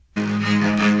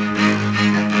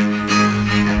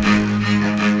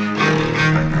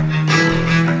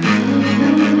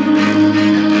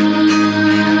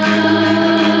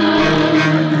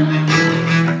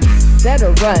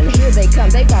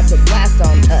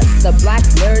Black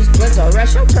nerds, bloods, or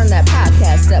rush, I'll turn that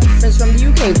podcast up. Friends from the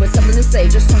UK with something to say,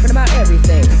 just talking about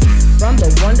everything. From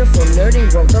the wonderful nerding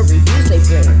world, the reviews they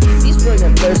bring. These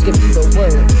brilliant nerds give you the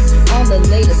word. On the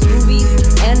latest movies,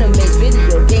 animes,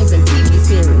 video games, and TV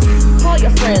series. Call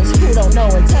your friends who don't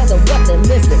know and tell them what they're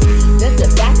missing. Then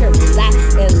sit back and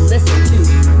relax and listen to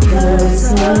Nerds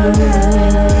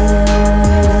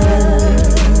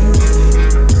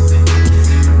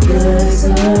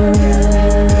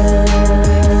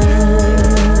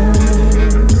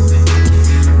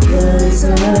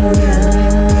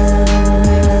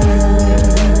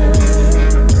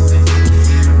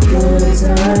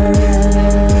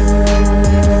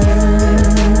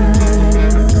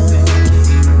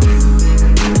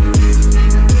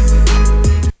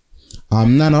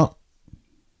I'm Nana.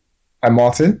 I'm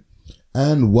Martin.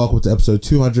 And welcome to episode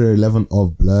 211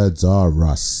 of Bloods Are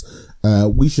Us.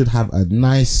 We should have a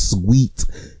nice, sweet,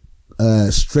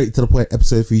 straight to the point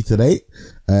episode for you today.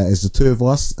 It's the two of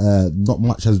us. Not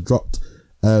much has dropped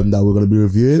that we're going to be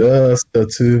reviewing. Just the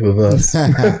two of us.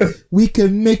 We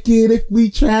can make it if we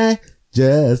try.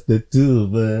 Just the two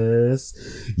of us.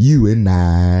 You and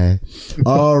I.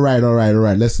 All right.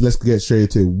 Let's get straight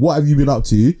into it. What have you been up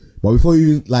to? But before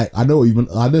you, I know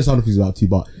some of things you're up to,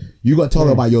 but you got to tell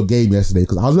me about your game yesterday,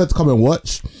 because I was meant to come and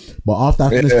watch, but after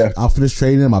I finished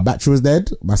training, my battery was dead,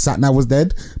 my sat-nav was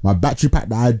dead, my battery pack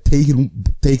that I had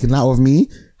taken out of me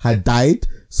had died,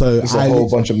 so it's a whole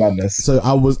bunch of madness. So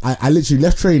I literally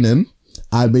left training,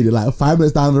 I made it 5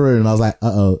 minutes down the road, and I was like,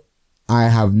 I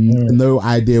have no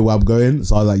idea where I'm going,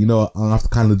 so I was like, you know what, I'll have to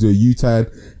kind of do a U-turn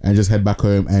and just head back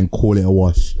home and call it a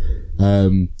wash.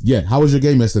 How was your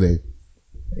game yesterday?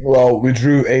 Well, we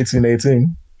drew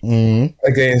 18-18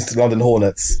 against London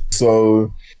Hornets.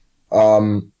 So,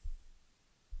 I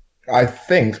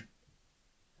think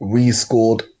they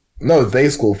scored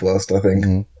first, I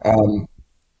think.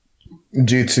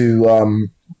 Due to,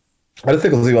 I don't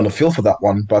think I was even on the field for that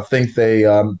one, but I think they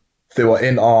were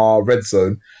in our red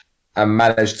zone and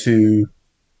managed to,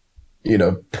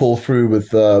 pull through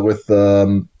with a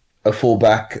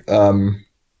fullback,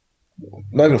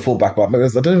 not even a fullback, but I don't know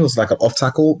if it was like an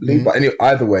off-tackle lead. But anyway,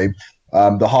 either way,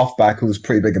 the halfback, who was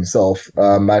pretty big himself,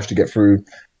 managed to get through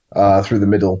the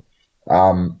middle.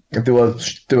 There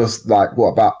was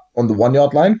about on the 1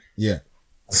 yard line. Yeah.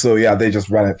 So yeah, they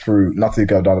just ran it through. Nothing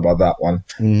to go down about that one.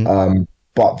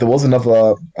 But there was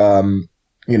another,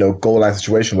 goal line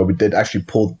situation where we did actually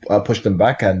push them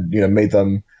back and made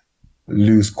them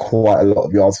lose quite a lot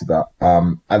of yards for that.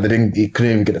 And he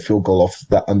couldn't even get a field goal off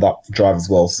that and that drive as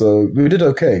well. So we did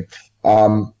okay.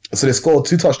 So they scored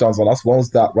 2 touchdowns on us. One was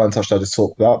that run touchdown I just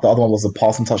talked about. The other one was a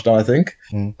passing touchdown, I think.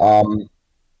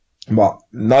 But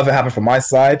none of it happened from my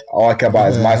side. All I care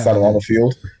about is my side on the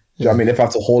field. Do you know what I mean? If I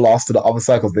have to haul ass to the other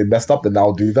side because they messed up, then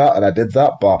I'll do that. And I did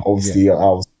that. But obviously I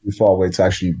was too far away to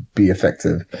actually be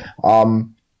effective.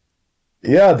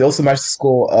 They also managed to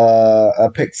score a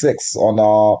pick 6 on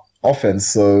our offense,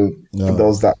 so there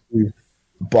was that too.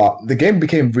 But the game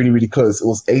became really, really close. It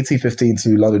was 18-15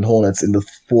 to London Hornets in the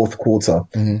fourth quarter,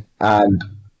 and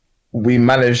we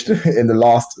managed in the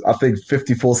last, I think,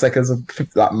 54 seconds,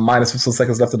 minus 54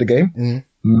 seconds left of the game,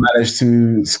 managed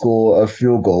to score a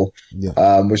field goal,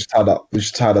 which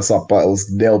tied us up. But it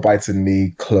was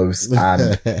nail-bitingly close,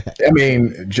 and I mean,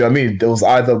 do you know what I mean? There was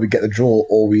either we get the draw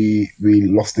or we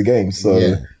lost the game.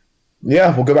 So.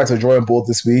 Yeah, we'll go back to the drawing board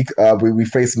this week. We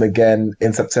face them again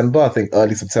in September, I think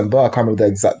early September. I can't remember the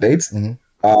exact dates. And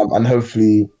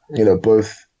hopefully,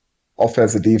 both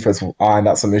offense and defense will iron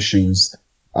out some issues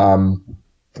in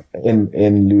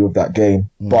lieu of that game.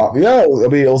 But yeah, I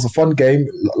mean, it was a fun game.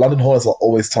 London Hornets are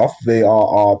always tough. They are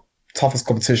our toughest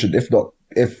competition.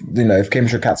 If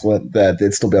Cambridgeshire Cats weren't there,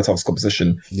 they'd still be our toughest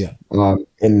competition.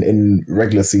 In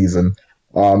regular season.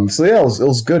 So yeah, it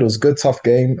was good. It was a good, tough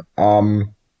game.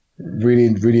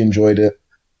 Really, really enjoyed it.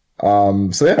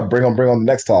 So yeah, bring on the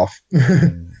next half.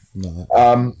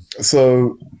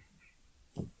 So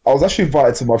I was actually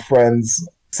invited to my friend's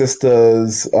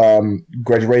sister's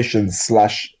graduation /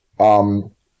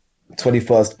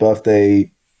 21st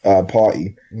birthday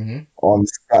party on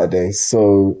Saturday.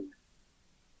 So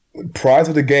prior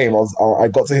to the game, I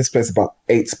got to his place about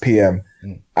 8 p.m.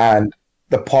 and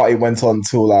the party went on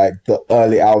till the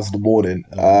early hours of the morning.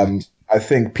 I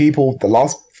think the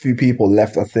last few people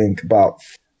left, I think, about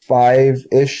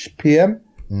 5-ish p.m.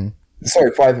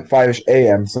 Sorry, 5-ish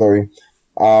a.m., sorry.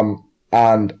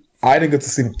 And I didn't get to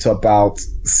sleep until about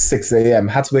 6 a.m.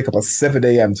 Had to wake up at 7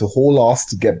 a.m. to haul ass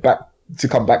to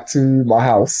come back to my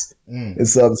house in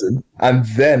Surbiton, and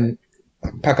then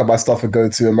pack up my stuff and go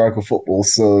to American football.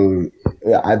 So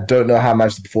yeah, I don't know how I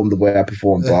managed to perform the way I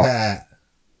performed,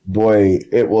 boy,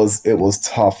 it was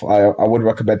tough. I wouldn't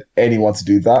recommend anyone to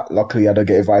do that. Luckily, I don't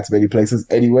get invited to many places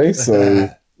anyway, so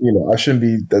I shouldn't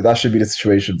be. That should be the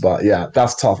situation. But yeah,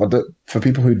 that's tough. For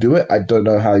people who do it, I don't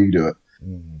know how you do it.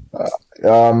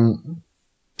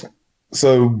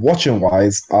 So watching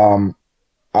wise, I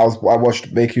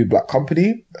watched Make You Black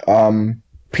Company.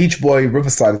 Peach Boy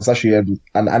Riverside is actually an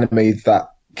anime that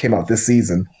came out this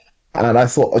season. And I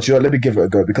thought, let me give it a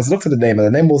go, because I looked at the name and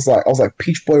the name was I was like,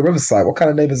 Peach Boy Riverside. What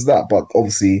kind of name is that? But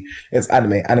obviously, it's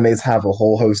anime. Animes have a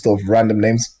whole host of random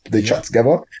names they chuck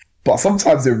together. But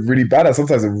sometimes they're really bad and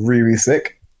sometimes they're really, really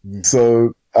sick.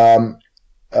 So, off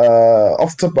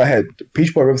the top of my head,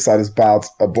 Peach Boy Riverside is about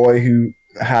a boy who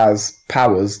has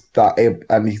powers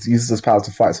and he uses those powers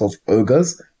to fight sort of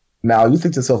ogres. Now, you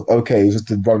think to yourself, okay, he's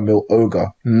just a run-of-the-mill ogre.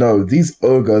 No, these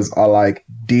ogres are like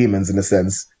demons in a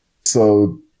sense.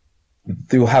 So,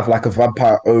 they'll have like a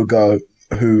vampire ogre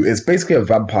who is basically a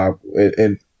vampire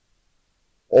in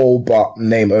all but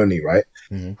name only, right?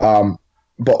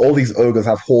 But all these ogres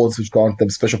have hordes which grant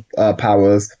them special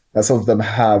powers, and some of them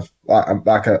have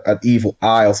like an evil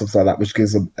eye or something like that, which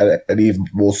gives them an even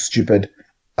more stupid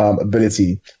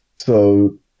ability.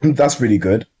 So that's really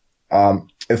good.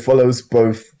 It follows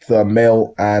both the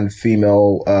male and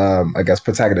female,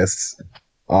 protagonists.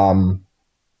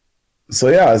 So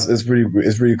yeah, it's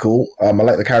really cool. I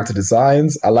like the character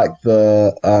designs. I like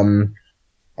the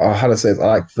how to say it? I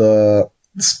like the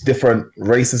different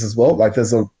races as well. Like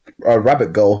there's a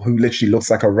rabbit girl who literally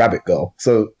looks like a rabbit girl.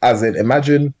 So as in,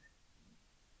 imagine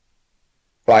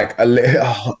like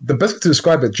the best way to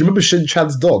describe it. Do you remember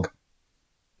Shin-chan's dog?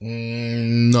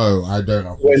 No, I don't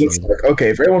know. Well, it looks like, okay,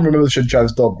 if everyone remembers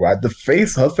Shin-chan's dog, right?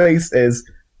 Her face is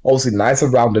obviously nice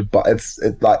and rounded, but it's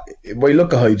like when you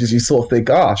look at her, you sort of think,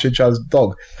 Shin-chan's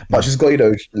dog. But she's got,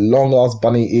 long ass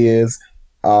bunny ears.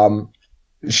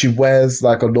 She wears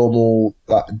like a normal,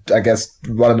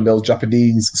 run-of-the-mill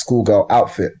Japanese schoolgirl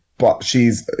outfit, but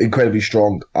she's incredibly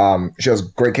strong. She has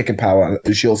great kicking power,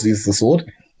 and she also uses the sword.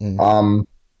 The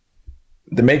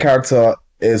main character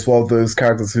is one of those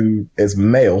characters who is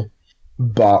male,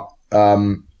 but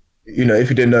if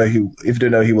you didn't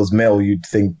know he was male, you'd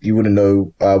think you wouldn't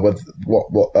know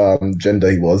what gender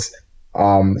he was.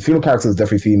 Female character is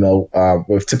definitely female,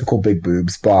 with typical big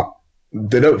boobs, but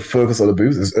they don't focus on the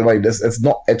boobs. It's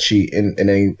not ecchi in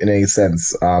any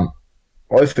sense.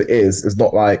 Or if it is, it's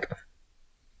not like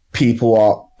people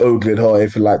are ogling her or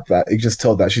anything like that. You just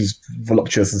tell that she's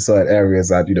voluptuous in certain areas,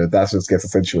 and that just gets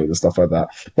accentuated and stuff like that.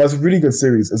 But it's a really good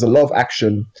series. There's a lot of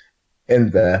action in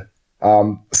there.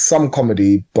 Some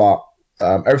comedy, but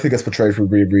everything gets portrayed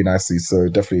really, really nicely. So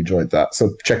definitely enjoyed that. So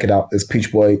check it out. It's Peach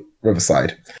Boy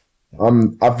Riverside.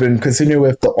 I've been continuing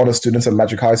with the Honor Students at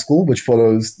Magic High School, which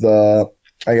follows the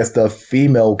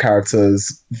female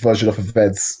characters' version of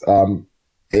events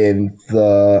in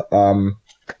the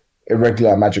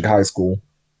irregular Magic High School.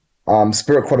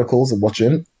 Spirit Chronicles I'm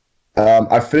watching.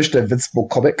 I finished the Invincible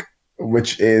comic,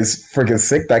 which is friggin'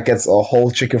 sick. That gets a whole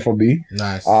chicken from me.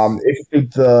 Nice.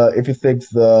 If you think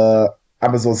the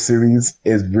Amazon series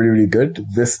is really, really good,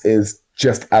 this is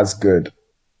just as good.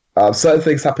 Certain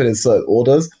things happen in certain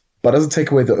orders, but it doesn't take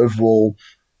away the overall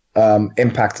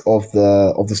impact of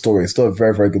the story. It's still a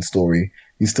very, very good story.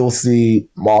 You still see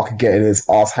Mark getting his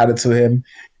ass handed to him.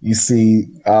 You see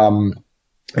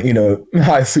you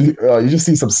just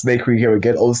see some snakery here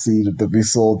again. Obviously, we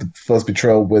saw the first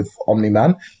betrayal with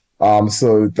Omni-Man.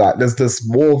 So that there's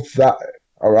more of that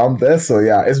around there. So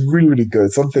yeah, it's really, really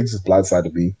good. Some things just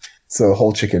blindsided me. So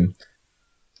whole chicken.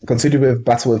 Continue with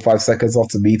Battle in 5 Seconds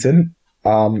After Meeting.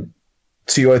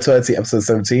 To Your Eternity, episode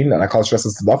 17, and I can't stress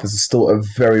this enough. It's still a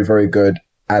very, very good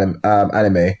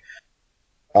anime.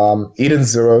 Eden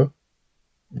Zero.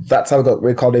 That time got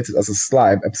reincarnated as a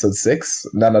slime, episode 6.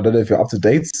 Now, I don't know if you're up to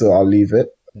date, so I'll leave it.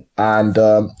 And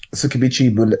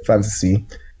Tsukimichi Moonlit Fantasy,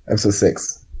 episode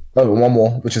 6. Oh, one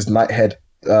more, which is Nighthead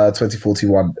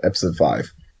 2041, episode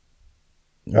 5.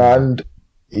 And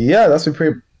yeah, that's been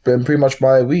pretty much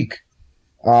my week.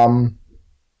 I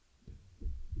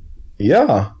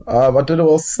don't know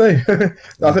what else to say.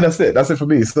 I think that's it. That's it for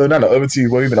me. So, Nana, over to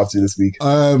you. What have you been up to this week?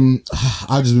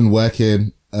 I've just been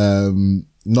working.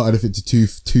 Not anything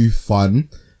too fun.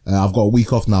 I've got a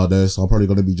week off now though, so I'm probably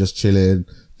going to be just chilling,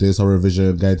 doing some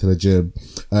revision, going to the gym.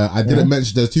 I didn't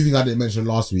mention, there's two things I didn't mention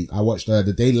last week. I watched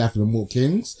The Daily Life of the Mortal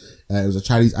Kings. It was a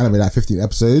Chinese anime, like 15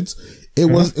 episodes. It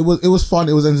was fun.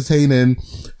 It was entertaining.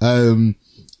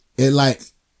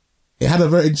 It had a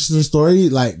very interesting story.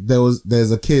 Like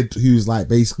there's a kid who's like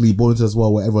basically born into this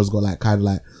world where everyone's got like kind of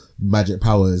like magic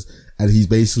powers, and he's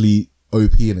basically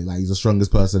OP in it. Like he's the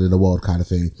strongest person in the world kind of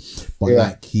thing. But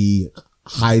like he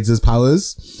hides his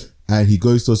powers. and he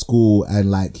goes to a school and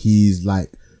like he's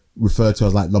like referred to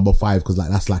as like number 5 because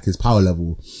like that's like his power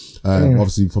level.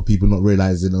 Obviously for people not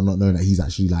realizing or not knowing that he's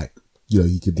actually like, you know,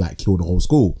 he could like kill the whole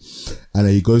school. And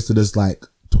then he goes to this like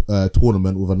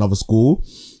tournament with another school,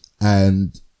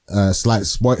 and slight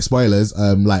spoilers,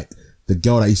 like the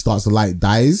girl that he starts to like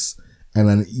dies, and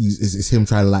then it's him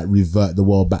trying to like revert the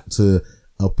world back to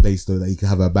a place though that he can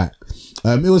have her back.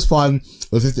 It was fun.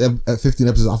 It was 15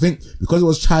 episodes. I think because it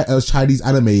was Chinese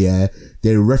anime, yeah,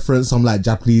 they referenced some like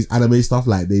Japanese anime stuff.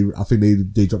 Like I think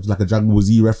they dropped like a Dragon Ball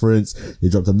Z reference. They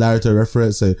dropped a Naruto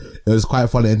reference. So it was quite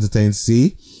fun and entertaining to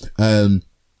see.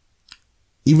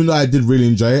 Even though I did really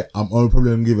enjoy it, I'm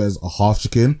probably gonna give it as a half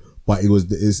chicken, but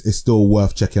it's still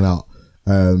worth checking out.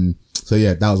 So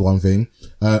yeah, that was one thing.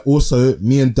 Also,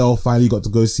 me and Del finally got to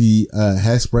go see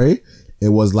Hairspray. It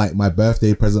was like my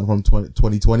birthday present from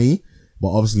 2020, but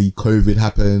obviously COVID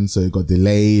happened, so it got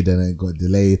delayed and it got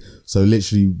delayed. So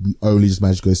literally we only just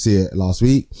managed to go see it last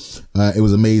week. It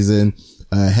was amazing.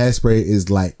 Hairspray is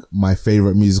like my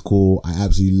favorite musical. I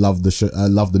absolutely love the show. I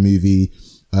love the movie.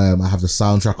 I have the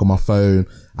soundtrack on my phone.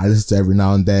 I listen to it every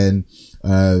now and then.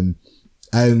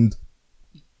 And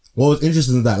what was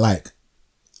interesting is that like,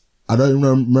 I don't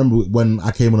remember when I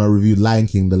came on and reviewed Lion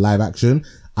King, the live action.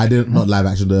 Not live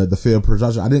action, the theatre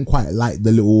production. I didn't quite like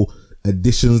the little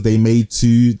additions they made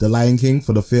to the Lion King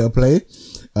for the theatre play.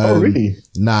 Oh, really?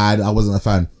 Nah, I wasn't a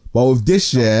fan. But with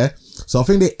this year, so I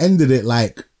think they ended it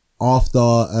like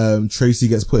after Tracy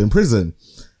gets put in prison.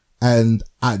 And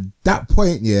at that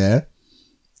point, yeah,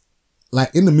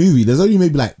 like in the movie, there's only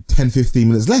maybe like 10-15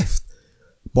 minutes left.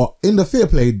 But in the theatre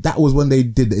play, that was when they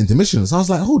did the intermission. So I was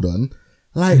like, hold on.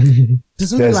 Like,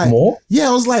 there's only like, more? Yeah,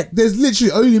 I was like, there's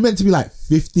literally only meant to be like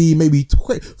 50, maybe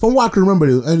 20. From what I can remember,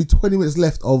 there was only 20 minutes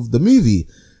left of the movie.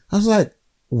 I was like,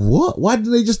 what? Why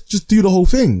didn't they just do the whole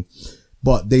thing?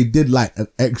 But they did like an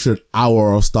extra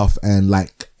hour of stuff and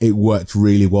like it worked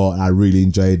really well and I really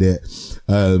enjoyed it.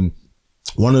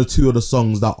 One or two of the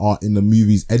songs that are in the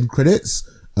movie's end credits,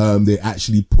 they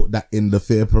actually put that in the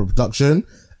theatre production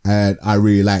and I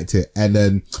really liked it. And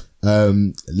then,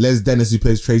 Les Dennis, who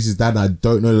plays Tracy's dad, I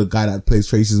don't know the guy that plays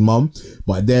Tracy's mum,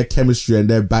 but their chemistry and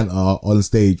their banter on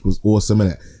stage was awesome,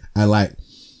 innit? And like,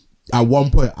 at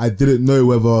one point, I didn't know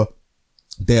whether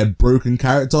they had broken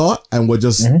character and were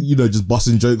just, you know, just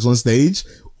busting jokes on stage,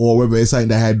 or whether it's something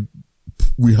they had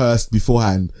rehearsed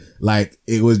beforehand. Like,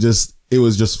 it was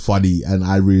just funny and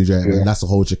I really enjoyed it. Yeah. And that's the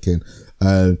whole chicken.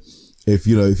 If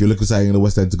you're looking for something in the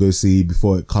West End to go see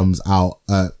before it comes out,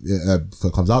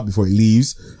 before it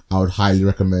leaves, I would highly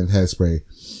recommend Hairspray.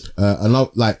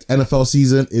 Like NFL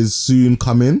season is soon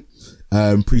coming.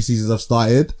 Preseasons have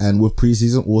started, and with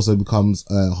preseason also becomes,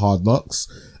 Hard Knocks.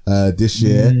 This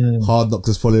year, Hard Knocks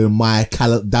is following my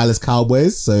Dallas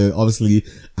Cowboys. So obviously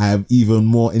I am even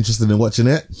more interested in watching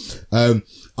it. I'm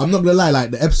not gonna lie,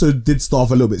 like the episode did start off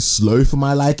a little bit slow for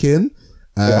my liking.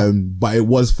 But it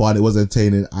was fun. It was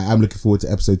entertaining. I am looking forward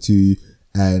to episode 2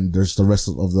 and there's the rest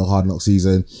of the Hard Knocks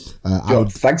season.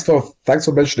 Thanks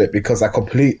for mentioning it, because I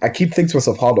keep thinking to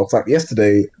myself, Hard Knocks. Like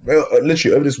yesterday,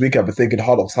 literally over this weekend, I've been thinking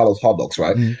Hard Knocks,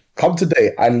 right? Come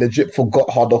today, I legit forgot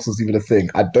Hard Knocks was even a thing.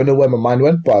 I don't know where my mind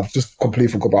went, but I've just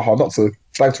completely forgot about Hard Knocks. So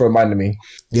thanks for reminding me.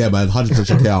 Yeah, man, 100%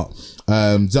 check it out.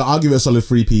 So I'll give it a solid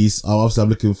 3-piece. Obviously, I'm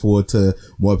looking forward to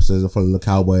more episodes of following the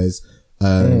Cowboys.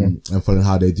 And following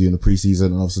how they do in the preseason,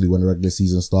 and obviously when the regular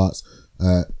season starts,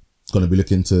 gonna be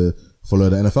looking to follow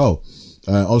the NFL.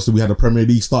 Obviously we had a Premier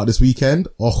League start this weekend.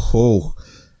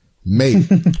 Mate,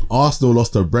 Arsenal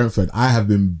lost to Brentford. I have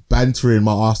been bantering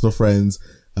my Arsenal friends.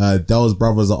 Del's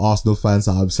brothers are Arsenal fans,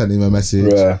 so I'm sending him a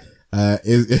message.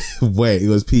 It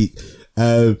was peak.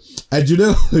 And you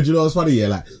know what's funny? Yeah,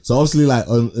 like, so obviously like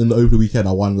in the opening weekend,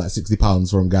 I won like £60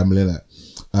 from gambling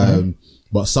it.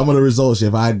 But some of the results,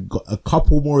 if I had got a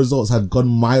couple more results had gone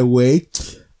my way,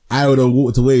 I would have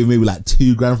walked away with maybe like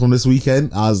 $2,000 from this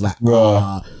weekend. I was like,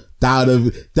 don't get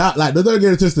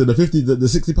it twisted. The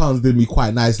 £60 did me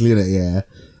quite nicely in it, yeah.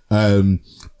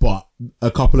 But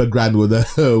a couple of grand would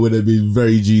have been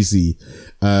very juicy.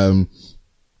 But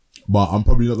I'm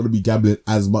probably not going to be gambling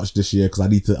as much this year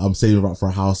because I'm saving up for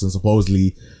a house and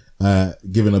supposedly,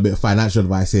 giving a bit of financial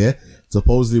advice here.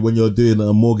 Supposedly when you're doing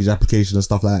a mortgage application and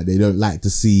stuff like that, they don't like to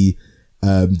see,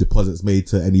 deposits made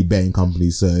to any betting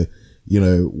companies. So, you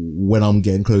know, when I'm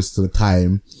getting close to the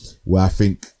time where I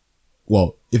think,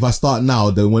 well, if I start now,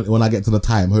 then when I get to the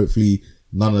time, hopefully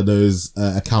none of those,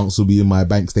 accounts will be in my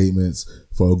bank statements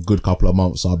for a good couple of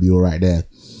months. So I'll be all right there.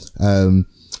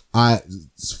 I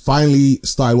finally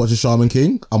started watching Shaman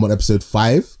King. I'm on episode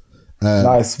 5.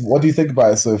 Nice. What do you think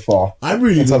about it so far? I'm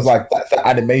really in terms of like the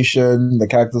animation, the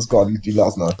characters. God, you let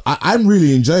us know. I'm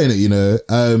really enjoying it. You know,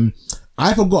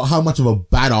 I forgot how much of a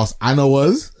badass Anna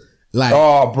was. Like,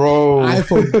 oh, bro, I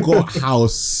forgot how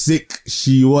sick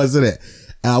she was in it.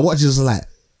 And I watched it, just like,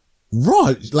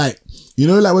 Raj, like, you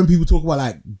know, like when people talk about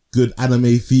like good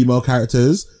anime female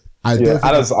characters,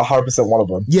 Anna's 100% one of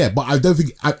them. Yeah, but I don't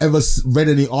think I've ever read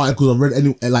any articles or read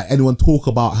anyone talk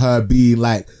about her being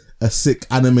like a sick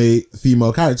anime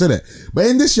female character in it. But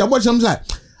in this, I'm watching, I'm just like,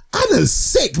 Anna's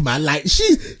sick, man. Like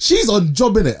she's on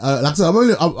job in it. Like I said, I'm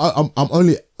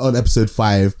only on episode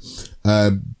 5.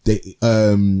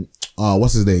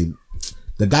 What's his name?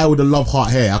 The guy with the love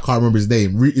heart hair. I can't remember his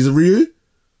name. Is it Ryu?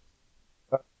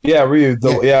 Yeah, Ryu. The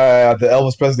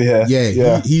Elvis Presley hair.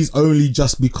 Yeah. He's only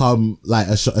just become like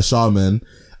a shaman.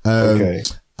 Okay.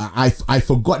 I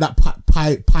forgot that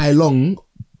Pai Long.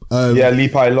 Lee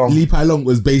Pai Long. Lee Pai Long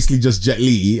was basically just Jet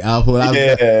Li. I thought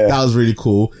that was really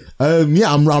cool. I'm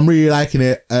really liking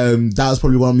it. That was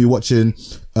probably one of me watching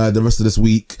the rest of this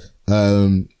week.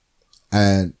 And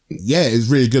yeah, it's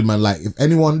really good, man. Like, if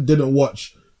anyone didn't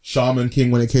watch Shaman King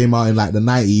when it came out in like the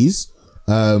 90s,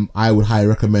 I would highly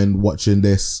recommend watching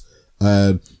this.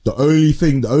 The only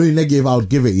negative I would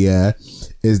give it,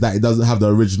 is that it doesn't have the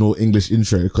original English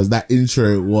intro, because that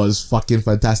intro was fucking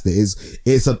fantastic.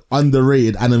 It's an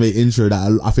underrated anime intro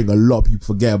that I think a lot of people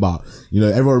forget about. You know,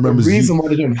 everyone remembers. The reason why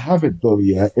they don't have it though,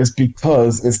 is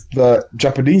because it's the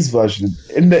Japanese version.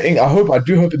 I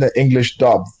do hope in the English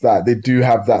dub that they do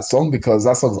have that song, because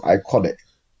that song's iconic.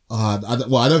 I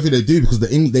don't think they do, because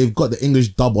they've got the English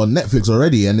dub on Netflix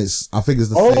already, and I think it's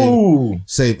the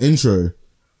same intro.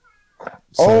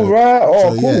 So, right.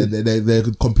 Cool. Yeah, they're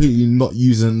completely not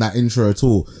using that intro at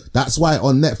all. That's why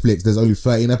on Netflix there's only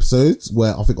 13 episodes,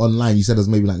 where I think online you said there's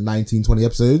maybe like 19, 20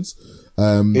 episodes.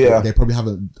 They probably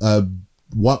haven't,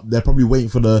 they're probably waiting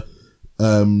for the,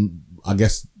 I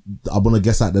guess, I want to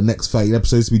guess like the next 13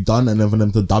 episodes to be done, and then for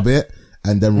them to dub it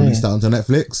and then release that onto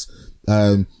Netflix.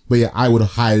 But yeah, I would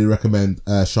highly recommend,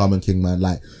 Shaman King, man.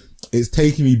 Like, it's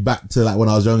taking me back to like when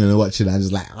I was younger and watching it. I'm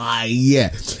just like, yeah.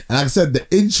 And like I said, the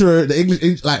English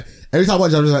intro, like every time I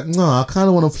watch it, I'm just like, no, I kind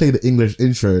of want to play the English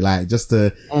intro, like just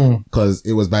to, cause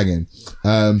it was banging.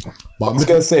 But I was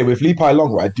going to say, with Lee Pai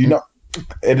Long, right? Do you not,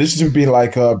 in addition to being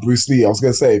like, Bruce Lee, I was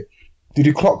going to say, did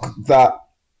you clock that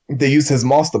they used his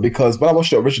master? Because when I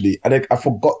watched it originally,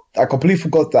 I completely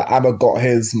forgot that Anna got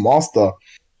his master,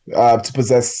 to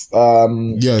possess.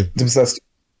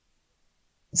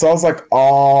 So I was like,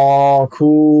 oh,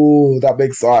 cool. That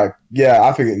makes I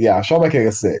think Shaman King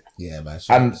is sick. Yeah, man.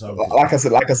 And like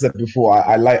I said before,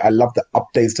 I love the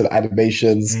updates to the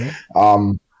animations.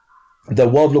 The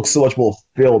world looks so much more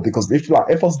filled, because if I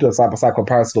was to do a side by side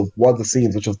comparison of one of the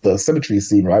scenes, which was the cemetery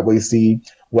scene, right,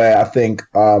 where I think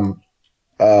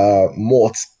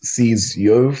Mort sees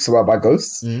Yo surrounded by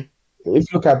ghosts. If you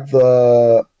look at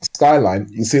the skyline,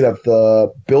 you see that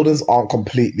the buildings aren't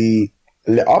completely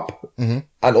lit up,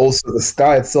 and also the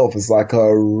sky itself is like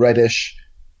a reddish,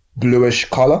 bluish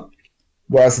color.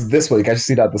 Whereas this one, you can actually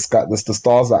see that the sky, the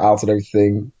stars are out and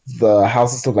everything. The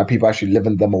houses look like people actually live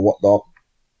in them or whatnot.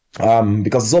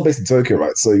 Because it's all based in Tokyo,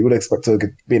 right? So you would expect Tokyo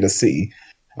being a city,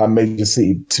 a major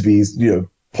city, to be, you know,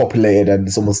 populated, and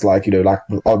it's almost like, you know, like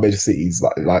other major cities,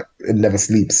 like it never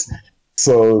sleeps.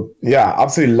 So yeah,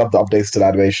 absolutely love the updates to the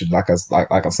animation, like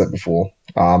I've said before.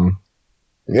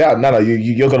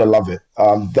 You're gonna love it.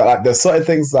 There's certain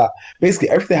things that basically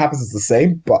everything happens is the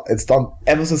same, but it's done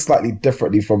ever so slightly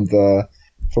differently from the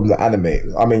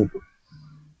anime. I mean,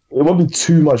 it won't be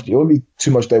too much. It won't be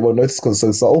too much they won't notice because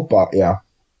it's so subtle. But yeah,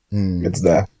 it's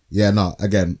there. Yeah, no.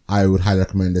 Again, I would highly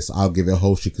recommend this. I'll give it a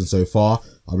whole chicken so far.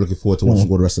 I'm looking forward to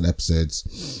watching all the rest of the episodes.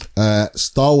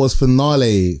 Star Wars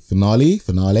finale.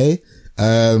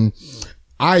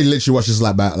 I literally watched this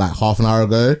like half an hour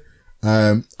ago.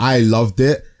 I loved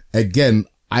it. Again,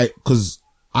 cause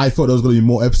I thought there was going to be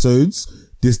more episodes.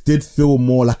 This did feel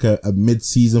more like a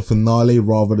mid-season finale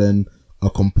rather than a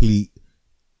complete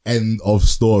end of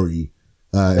story.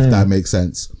 If that makes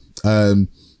sense.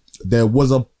 There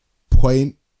was a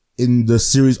point in the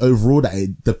series overall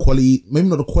that the quality, maybe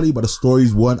not the quality, but the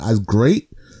stories weren't as great.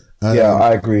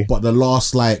 I agree. But the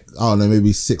last, like, I don't know,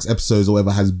 maybe 6 episodes or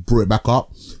whatever has brought it back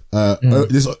up.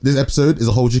 This episode is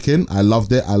a whole chicken. I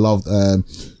loved it. I loved,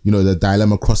 you know, the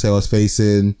dilemma Crosshair was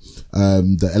facing,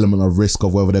 the element of risk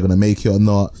of whether they're going to make it or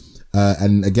not.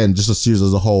 And again, just the series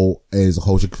as a whole is a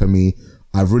whole chicken for me.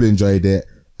 I've really enjoyed it.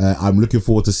 I'm looking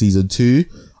forward to season 2.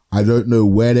 I don't know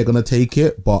where they're going to take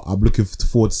it, but I'm looking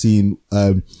forward to seeing,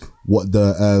 what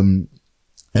the,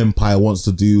 Empire wants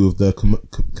to do with the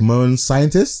Camoan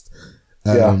scientist.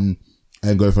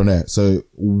 and go from there. So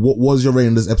what was your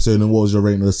rating of this episode and what was your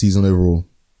rating of the season overall?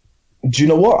 Do you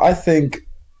know what? I think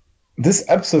this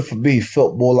episode for me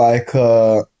felt more like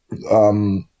how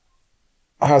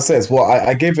I say this. Well,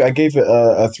 I gave it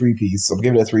a 3-piece. I'm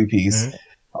giving it a 3-piece.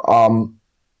 I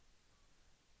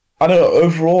don't know.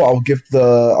 Overall, I'll give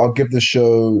the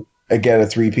show again a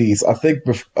 3-piece. I think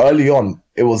early on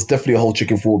it was definitely a whole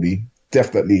chicken for me.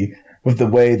 Definitely with the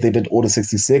way they did Order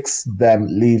 66, them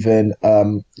leaving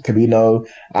Kamino,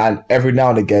 and every now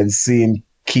and again seeing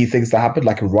key things that happened,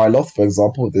 like in Ryloth, for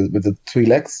example, with the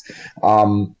Twi'leks.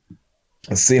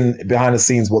 Seeing behind the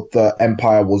scenes what the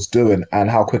Empire was doing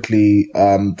and how quickly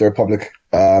the Republic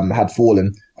had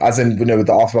fallen, as in with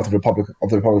the aftermath of the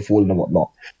Republic falling and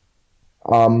whatnot.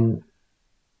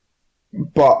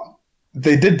 But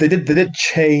they did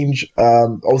change.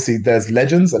 Obviously, there's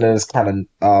Legends and then there's canon.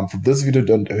 For those of you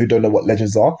who don't know what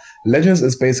Legends are, Legends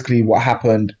is basically what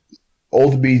happened. All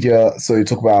the media. So you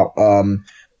talk about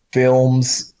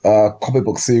films, comic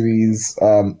book series,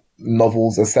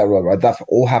 novels, etc. Right, that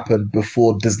all happened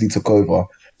before Disney took over.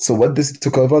 So when Disney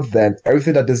took over, then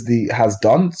everything that Disney has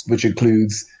done, which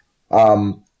includes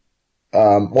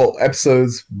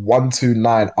episodes 1 to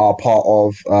 9 are part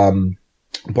of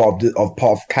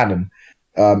canon.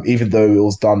 Even though it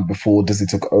was done before Disney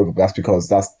took over, that's because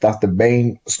that's the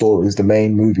main stories, the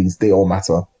main movies. They all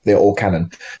matter. They're all canon.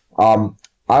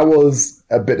 I was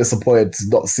a bit disappointed to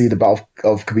not see the Battle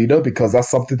of Kamino because that's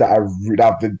something that I've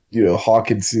been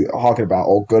harking about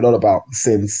or going on about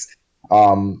since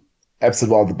episode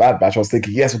 1 of the Bad Batch. I was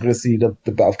thinking, yes, we're going to see the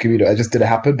Battle of Kamino. It just didn't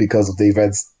happen because of the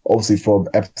events, obviously from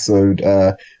episode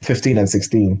 15 and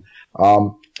 16.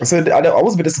 So I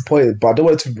was a bit disappointed, but I don't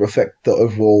want it to affect the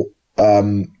overall,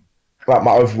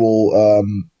 my overall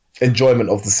enjoyment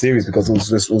of the series because it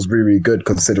was really, really good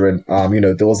considering,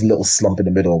 there was a little slump in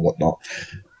the middle and whatnot.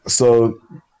 So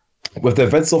with the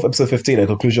events of episode 15 and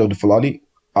conclusion of the finale,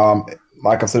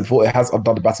 like I said before, it has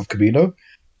undone the Battle of Kamino.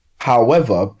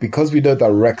 However, because we know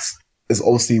that Rex is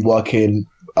obviously working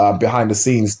behind the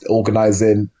scenes,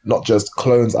 organizing not just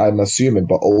clones, I'm assuming,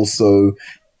 but also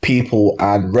people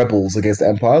and rebels against the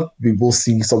Empire, we will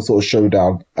see some sort of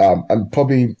showdown and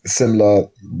probably similar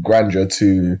grandeur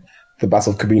to the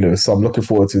Battle of Kamino. So I'm looking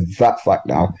forward to that fact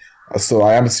now. So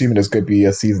I am assuming there's going to be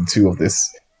a season 2 of this.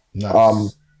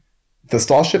 Nice. The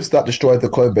starships that destroyed the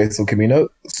clone base of Kamino,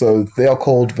 so they are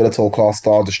called Venator class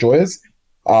Star Destroyers,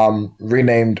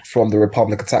 renamed from the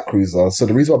Republic attack cruiser. So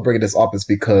the reason I'm bringing this up is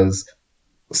because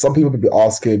some people will be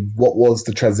asking what was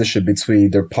the transition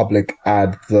between the Republic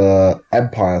and the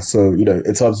Empire. So,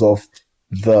 in terms of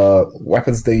the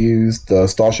weapons they use, the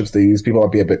starships they use, people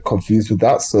might be a bit confused with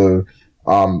that. So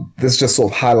this is just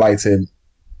sort of highlighting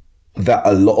that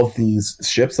a lot of these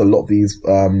ships, a lot of these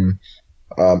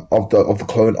of the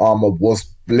clone armor was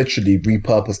literally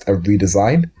repurposed and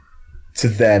redesigned to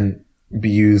then be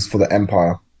used for the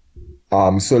Empire.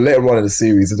 So later on in the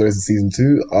series, if there is a season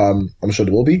 2, I'm sure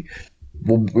there will be.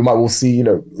 We'll see,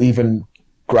 even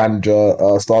grander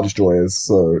Star Destroyers.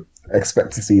 So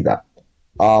expect to see that.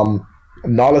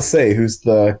 Nala Se, who's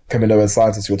the Kaminoan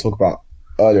scientist you'll talk about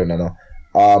earlier, Nana.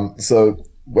 So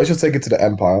when she'll take it to the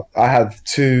Empire, I had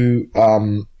 2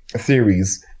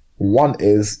 theories. One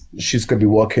is she's going to be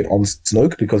working on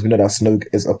Snoke because we know that Snoke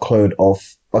is a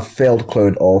failed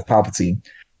clone of Palpatine.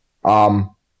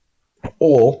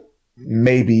 Or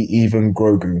maybe even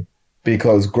Grogu,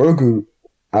 because Grogu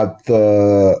at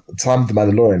the time of the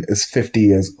Mandalorian is 50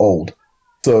 years old.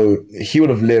 So he would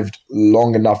have lived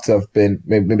long enough to have been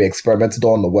maybe experimented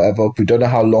on or whatever. We don't know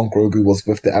how long Grogu was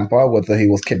with the Empire, whether he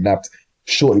was kidnapped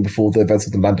shortly before the events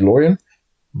of the Mandalorian,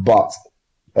 but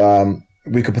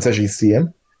we could potentially see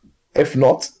him. If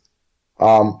not,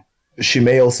 she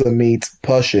may also meet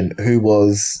Pershing, who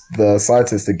was the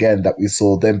scientist again that we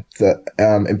saw, the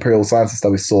Imperial scientist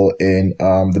that we saw in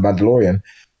the Mandalorian,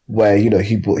 where he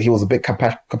was a bit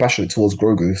compassionate towards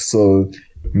Grogu. So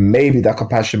maybe that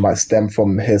compassion might stem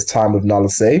from his time with Nala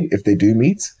Se, if they do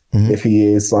meet, if he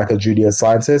is like a junior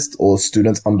scientist or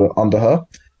student under her.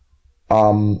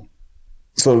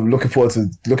 So looking forward to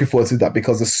that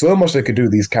because there's so much they could do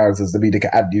with these characters. I mean, they can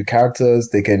add new characters,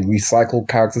 they can recycle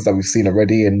characters that we've seen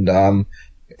already in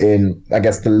I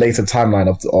guess the later timeline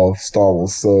of Star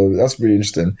Wars. So that's really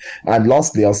interesting. And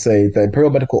lastly, I'll say the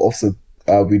Imperial Medical Officer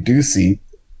we do see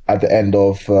at the end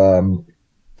of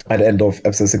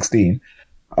episode 16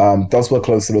 does work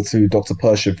closely to Dr.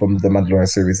 Pershing from the Mandalorian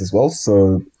series as well.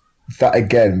 So that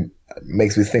again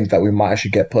makes me think that we might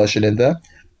actually get Pershing in there.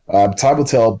 Time will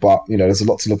tell, but there's a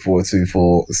lot to look forward to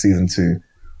for season 2.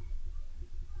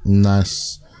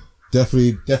 Nice,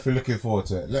 definitely looking forward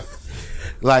to it.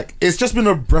 like it's just been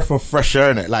a breath of fresh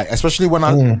air in it. Like especially when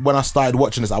I started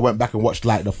watching this, I went back and watched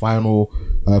like the final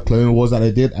Clone Wars that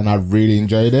they did, and I really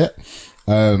enjoyed it.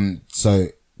 So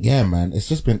yeah, man, it's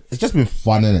just been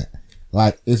fun in it.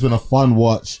 Like it's been a fun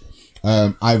watch.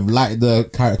 I've liked the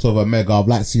character of Omega. I've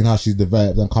liked seeing how she's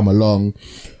developed and come along.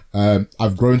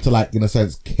 I've grown to like, in a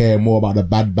sense, care more about the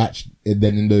Bad Batch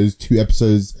than in those 2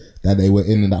 episodes that they were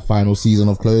in that final season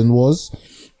of Clone Wars.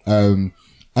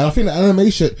 And I think the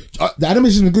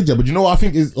animation's been good, yeah, but you know what I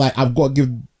think is like, I've got to give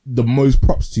the most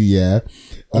props to, yeah.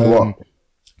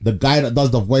 The guy that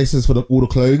does the voices for all the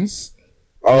clones.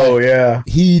 Oh, yeah.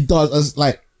 He does, as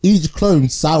like, each clone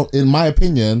in my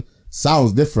opinion,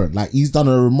 sounds different. Like, he's done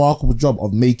a remarkable job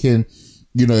of making,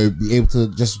 be able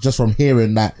to just from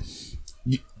hearing that,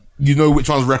 you know which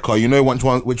one's Wrecker, you know which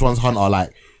one's Hunter,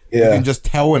 like, you can just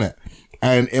tell in it.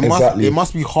 And it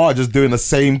must be hard just doing the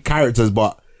same characters,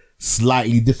 but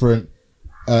slightly different,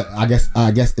 I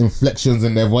guess inflections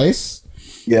in their voice.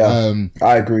 Yeah,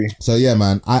 I agree. So yeah,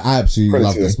 man, I absolutely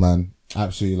love this, man. I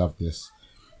absolutely love this.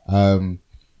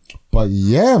 But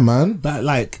yeah, man, that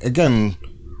like, again,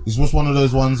 it's just one of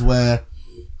those ones where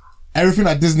everything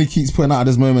that Disney keeps putting out at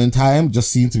this moment in time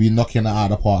just seems to be knocking it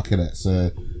out of the park, innit? So,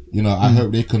 I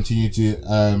hope they continue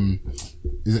to,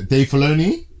 is it Dave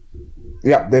Filoni?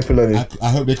 Yeah, Dave Filoni. I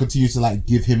hope they continue to like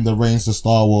give him the reins to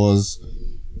Star Wars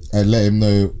and let him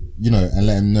know, and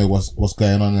let him know what's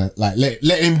going on. Like, let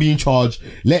him be in charge.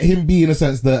 Let him be, in a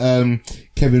sense, the,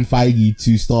 Kevin Feige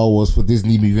to Star Wars for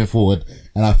Disney moving forward.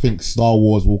 And I think Star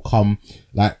Wars will come,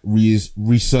 like,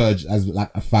 resurge as,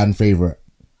 like, a fan favorite.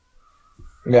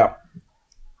 Yeah.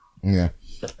 Yeah.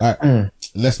 Alright.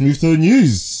 Let's move to the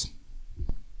news.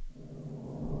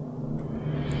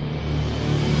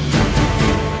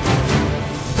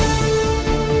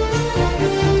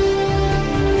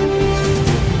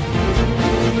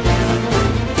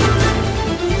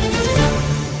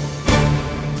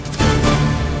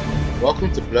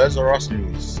 Welcome to Blurs or Us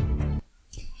News.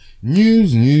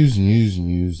 News.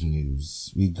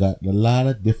 We got a lot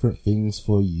of different things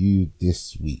for you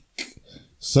this week.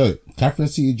 So, Catherine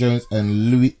Zeta-Jones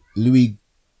and Louis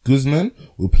Guzman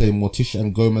will play Morticia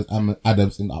and Gomez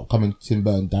Adams in the upcoming Tim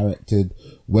Burton directed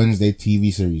Wednesday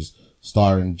TV series,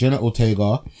 starring Jenna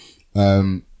Ortega,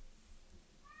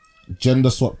 Gender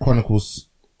Swap Chronicles.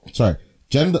 Sorry,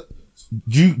 Do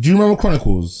you remember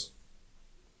Chronicles?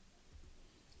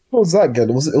 What was that again?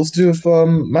 It was to do with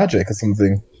magic or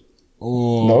something.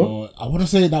 Oh, no? I want to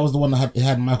say that was the one that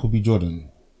had Michael B. Jordan.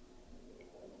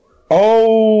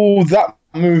 Oh, that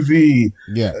movie.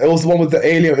 Yeah. It was the one with the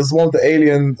alien. It was the one with the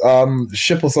alien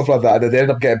ship or stuff like that. And they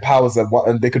ended up getting powers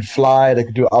and they could fly. They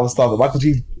could do other stuff. And Michael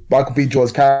B.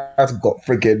 Jordan's character got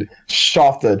freaking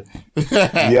shafted.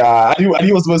 Yeah, and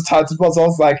he was the most talented one. So I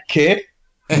was like, kid,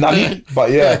 nani?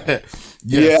 But yeah.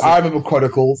 Yeah, so, I remember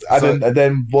Chronicles, and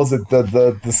then was it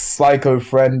the psycho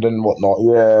friend and whatnot?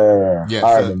 Yeah,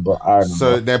 I remember.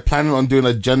 So they're planning on doing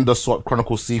a Gender Swap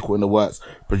Chronicles sequel in the works.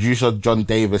 Producer John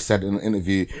Davis said in an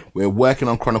interview, "We're working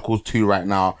on Chronicles 2 right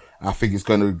now. I think it's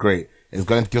going to be great. It's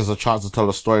going to give us a chance to tell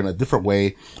the story in a different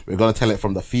way. We're going to tell it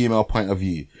from the female point of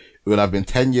view. It will have been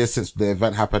 10 years since the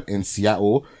event happened in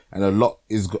Seattle, and a lot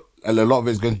of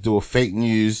it is going to do with fake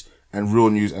news and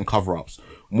real news and cover-ups.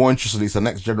 More interestingly, it's the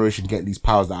next generation getting these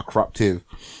powers that are corruptive.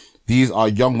 These are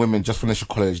young women just finished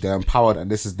college. They're empowered and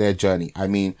this is their journey. I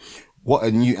mean, what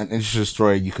a new and interesting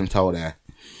story you can tell there."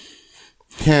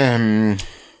 I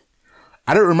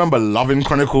don't remember loving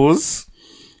Chronicles.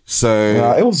 So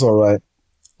yeah, it was alright.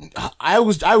 I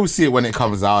always see it when it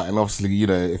comes out, and obviously,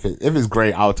 if it's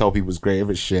great, I'll tell people it's great. If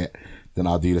it's shit, then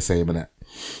I'll do the same, innit?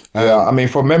 Yeah, I mean,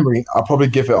 from memory, I'll probably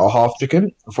give it a half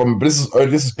chicken. But this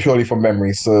is purely from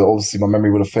memory, so obviously my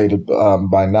memory would have faded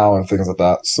by now and things like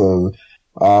that. So,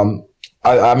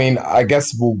 I mean, I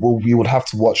guess we would have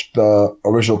to watch the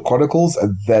original Chronicles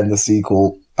and then the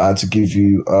sequel to give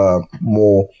you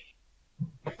more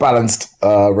balanced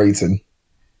rating.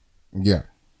 Yeah,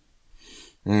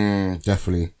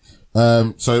 definitely.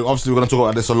 So obviously we're going to talk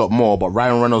about this a lot more, but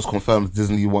Ryan Reynolds confirmed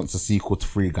Disney wants a sequel to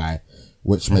Free Guy,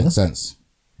 which makes sense.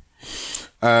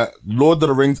 Lord of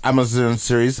the Rings Amazon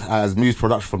series has moved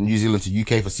production from New Zealand to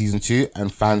UK for season 2,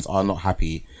 and fans are not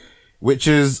happy, which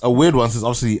is a weird one since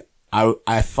obviously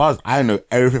as far as I know,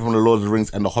 everything from the Lord of the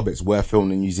Rings and the Hobbits were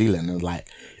filmed in New Zealand, and like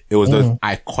it was those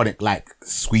iconic like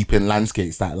sweeping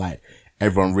landscapes that like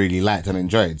everyone really liked and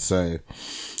enjoyed. So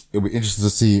it'll be interesting to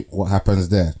see what happens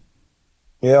there.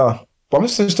 Yeah, but I'm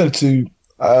just interested to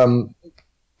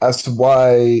as to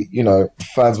why,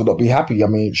 fans would not be happy. I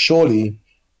mean, surely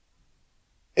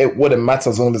it wouldn't matter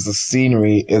as long as the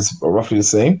scenery is roughly the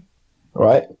same,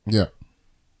 right? Yeah.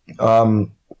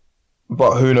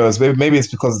 But who knows? Maybe it's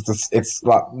because it's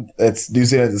like it's New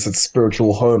Zealand is a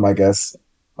spiritual home, I guess,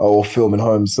 or filming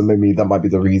home. So maybe that might be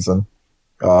the reason.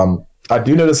 I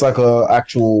do know there's like a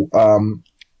actual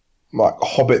like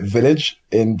Hobbit village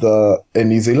in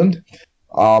New Zealand.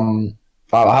 I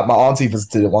had my auntie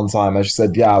visited it one time, and she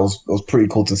said, "Yeah, it was pretty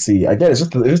cool to see." Again, it's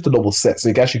just a normal set, so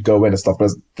you can actually go in and stuff.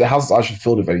 But the house is actually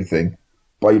filled with anything.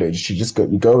 But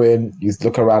you go in, you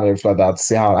look around and everything like that to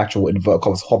see how an actual inverted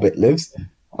commas Hobbit lives.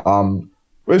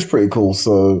 Which is pretty cool.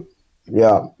 So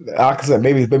yeah, like I said,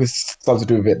 maybe it's something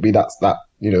to do with it. Be that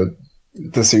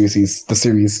the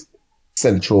series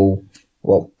central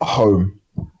home.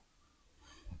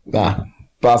 Nah,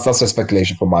 but that's just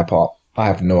speculation from my part. I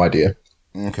have no idea.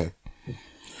 Okay.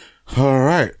 All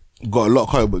right. Got a lot of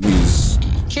comic book news.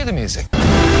 Cue the music.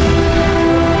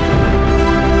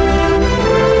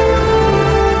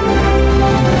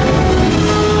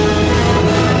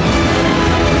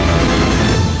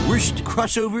 Worst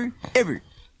crossover ever.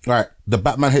 All right. The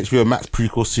Batman HBO Max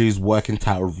prequel series working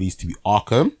title reveals to be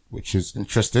Arkham, which is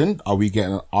interesting. Are we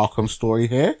getting an Arkham story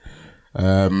here?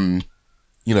 The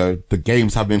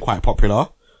games have been quite popular.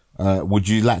 Would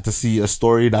you like to see a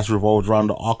story that's revolved around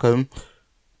the Arkham?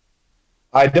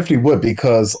 I definitely would,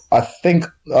 because I think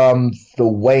the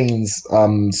Waynes,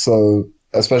 so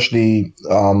especially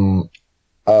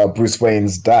Bruce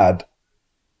Wayne's dad,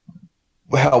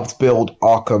 helped build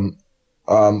Arkham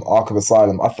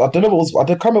Asylum. I don't know if it was. I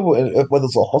can't remember whether it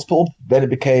was a hospital. Then it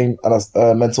became a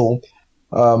mental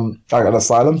an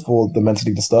asylum for the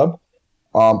mentally disturbed,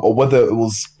 or whether it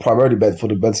was primarily meant for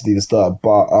the mentally disturbed.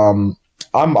 But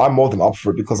I'm more than up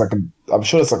for it, because I'm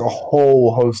sure there's like a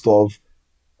whole host of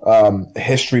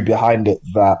history behind it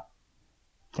that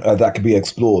could be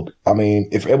explored. I mean,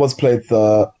 if anyone's played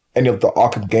any of the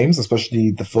Arkham games, especially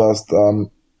the first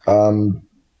Batman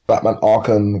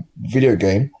Arkham video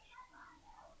game,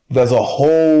 there's a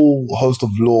whole host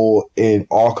of lore in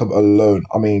Arkham alone.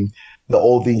 I mean,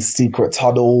 all these secret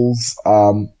tunnels,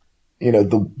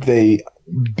 they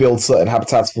build certain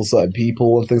habitats for certain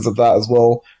people and things like that as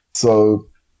well. So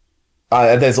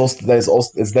there's also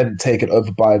it's then taken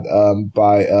over by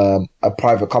a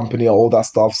private company and all that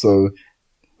stuff. So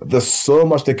there's so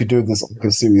much they could do in this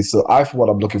series. So for one,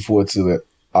 I'm looking forward to it.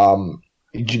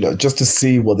 Just to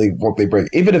see what they bring.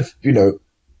 Even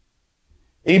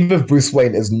if Bruce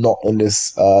Wayne is not in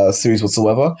this series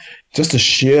whatsoever, just the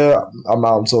sheer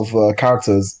amount of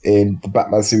characters in the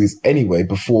Batman series anyway,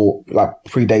 before like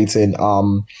predating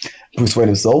Bruce Wayne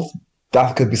himself,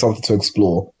 that could be something to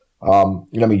explore.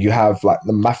 You have like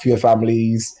the mafia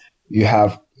families, you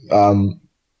have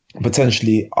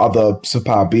potentially other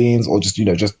superpower beings, or just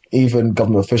even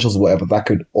government officials or whatever, that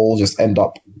could all just end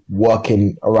up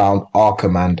working around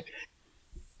Arkham. And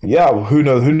yeah, who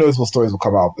knows what stories will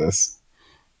come out of this.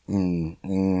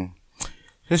 It'll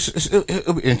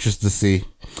be interesting to see.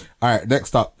 Alright,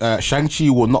 next up, Shang-Chi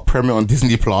will not premiere on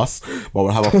Disney Plus, but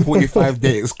will have a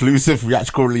 45-day exclusive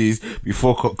theatrical release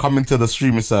before coming to the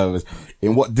streaming service,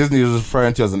 in what Disney is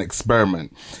referring to as an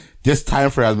experiment. This time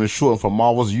frame has been shortened from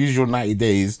Marvel's usual 90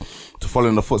 days to follow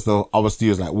in the footsteps of other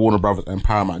studios like Warner Brothers and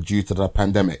Paramount due to the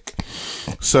pandemic.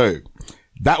 So,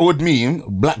 that would mean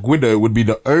Black Widow would be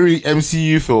the only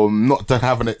MCU film not to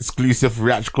have an exclusive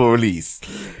theatrical release.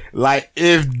 Like,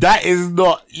 if that is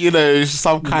not,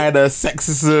 some kind of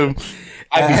sexism.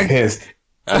 I'd be pissed.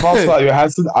 If I was like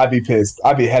Johansson, I'd be pissed.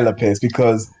 I'd be hella pissed,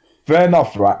 because fair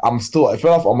enough, right? I'm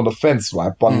on the fence,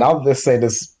 right? But now that they're saying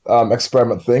this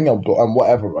experiment thing and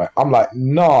whatever, right? I'm like,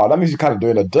 nah, that means you're kind of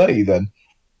doing it dirty then.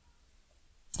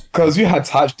 Because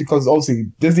obviously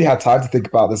Disney had time to think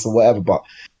about this or whatever, but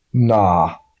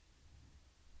nah.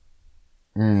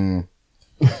 Man.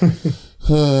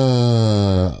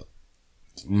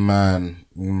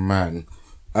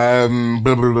 Blah,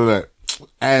 blah, blah, blah.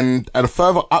 And a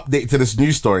further update to this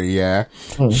news story,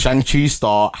 Shang-Chi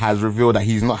star has revealed that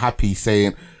he's not happy,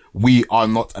 saying, "We are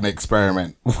not an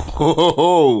experiment."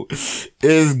 It's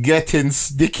getting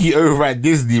sticky over at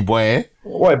Disney, boy.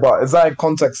 Wait, but is that in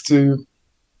context to...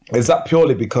 Is that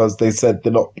purely because they said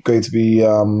they're not going to be...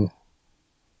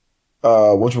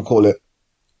 what do you call it?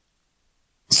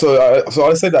 So I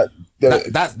say that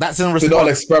that's in response. They're not an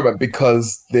experiment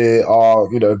because they are,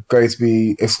 going to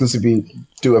be exclusively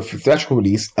do a theatrical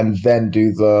release and then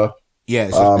do the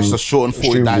it's a shortened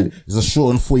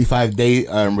 45-day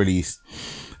release,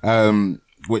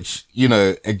 which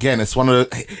again, it's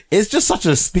it's just such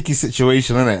a sticky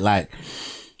situation, isn't it? Like,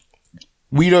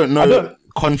 we don't know.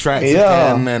 contracts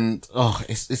again, and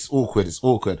it's awkward. It's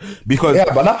awkward because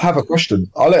but I have a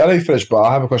question. I'll let you finish, but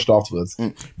I have a question afterwards.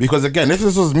 Because again, if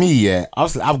this was me,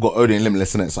 obviously I've got Odeon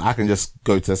Limitless in it, so I can just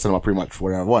go to the cinema pretty much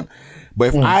wherever I want.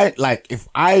 But if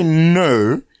I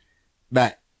know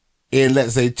that in,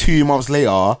 let's say, 2 months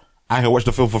later, I can watch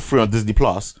the film for free on Disney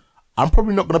Plus, I'm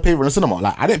probably not going to pay for it in the cinema.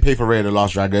 Like, I didn't pay for Raya and the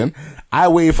Last Dragon. I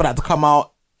waited for that to come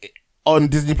out on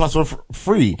Disney Plus for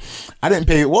free. I didn't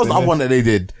pay. What was the other one that they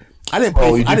did? I didn't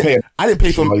pay. I didn't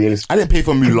pay for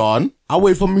Mulan. I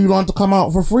waited for Mulan to come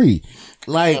out for free.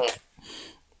 Like,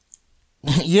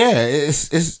 yeah, it's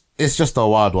just a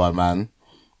wild one, man.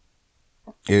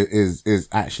 It is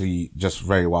actually just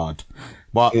very wild.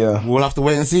 But we'll have to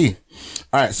wait and see.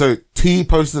 Alright, so T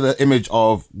posted an image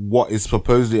of what is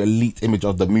supposedly a leaked image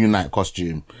of the Moon Knight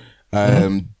costume.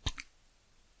 I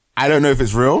don't know if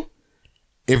it's real.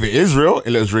 If it is real, it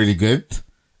looks really good.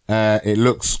 It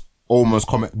looks almost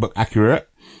comic book accurate.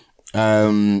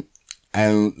 And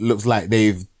looks like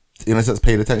they've, in a sense,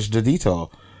 paid attention to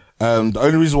detail. The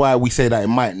only reason why we say that it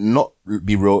might not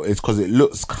be real is because it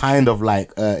looks kind of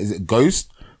like, is it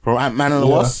Ghost from Ant-Man and the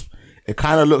Wasp? It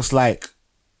kind of looks like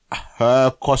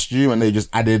her costume and they just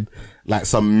added like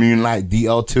some Moonlight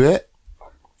detail to it.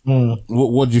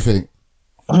 What do you think?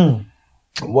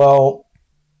 Well,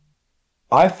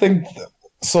 I think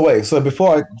so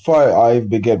before I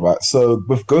begin, right? So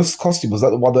with Ghost's costume, was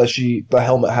that the one that the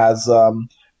helmet has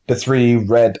the 3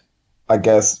 red, I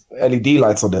guess, LED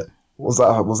lights on it? Was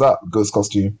that Ghost's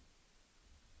costume?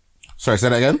 Sorry, say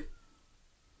that again?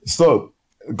 So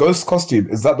Ghost's costume,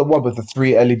 is that the one with the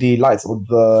 3 LED lights on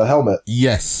the helmet?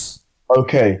 Yes.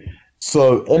 Okay.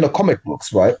 So in the comic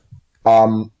books, right?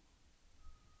 Moon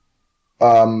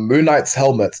Knight's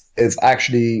helmet is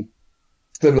actually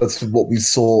similar to what we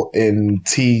saw in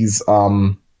T's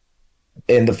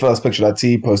in the first picture that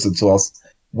T posted to us,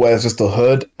 where it's just a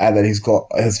hood, and then he's got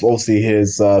his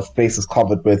face is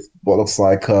covered with what looks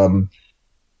like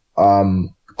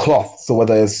cloth. So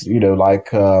whether it's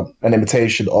like an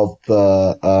imitation of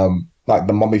the like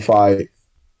the mummified,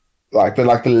 like the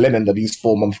linen that used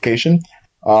for mummification,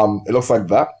 it looks like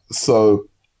that. So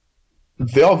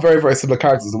they are very, very similar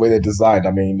characters the way they're designed.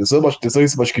 I mean, there's only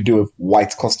so much you can do with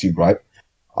white costume, right?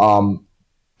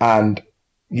 And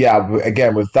yeah,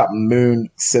 again, with that moon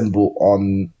symbol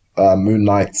on Moon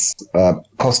Knight's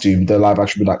costume, the live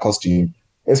action Moon Knight costume,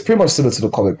 it's pretty much similar to the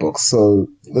comic books. So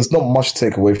there's not much to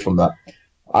take away from that.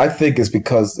 I think it's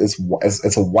because it's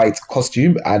a white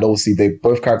costume, and obviously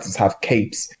both characters have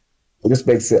capes. It just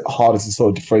makes it harder to sort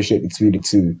of differentiate between the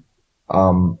two.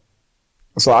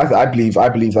 So I believe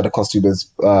that the costume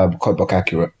is comic book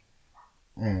accurate.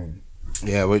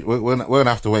 Yeah, we're gonna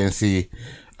have to wait and see.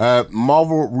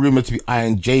 Marvel rumored to be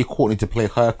eyeing Jay Courtney to play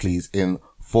Hercules in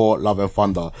Thor: Love and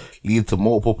Thunder, leading to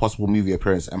multiple possible movie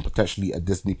appearances and potentially a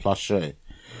Disney Plus show.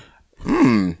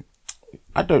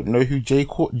 I don't know who Jay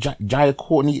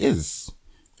Courtney is,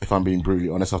 if I'm being brutally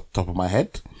honest off the top of my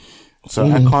head. So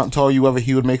I can't tell you whether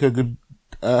he would make a good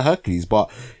Hercules. But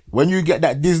when you get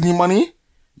that Disney money,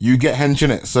 you get hench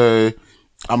in it. So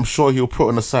I'm sure he'll put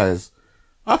on the size.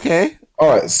 Okay. All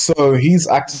right. So he's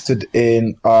acted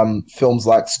in films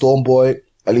like Stormboy,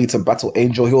 Alita Battle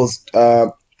Angel. He was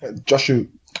Joshua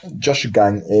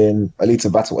Gang in Alita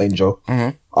Battle Angel.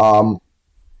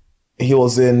 He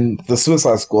was in The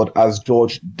Suicide Squad as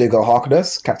George Digger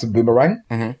Harkness, Captain Boomerang.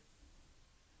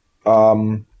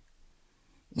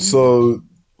 So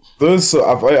those,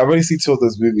 I've only seen 2 of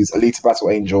those movies: Alita Battle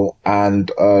Angel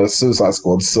and Suicide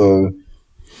Squad. So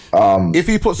if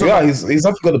he puts, he's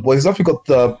definitely got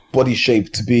the body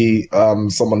shape to be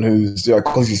someone who's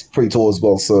because he's pretty tall as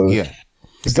well. So yeah,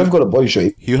 he's definitely got a body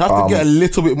shape. He'll have to get a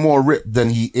little bit more ripped than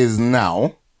he is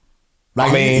now.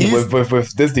 Like, I mean,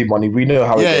 with Disney money, we know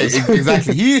how it is. Yeah,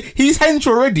 exactly. He's hench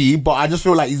already, but I just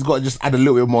feel like he's got to just add a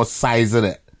little bit more size in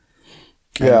it.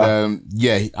 And,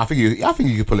 I think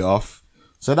you could pull it off.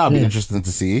 So that'll be interesting to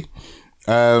see.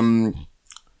 Venom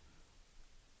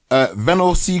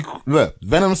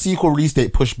sequel release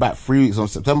date pushed back 3 weeks on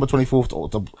September 24th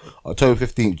to October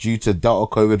 15th due to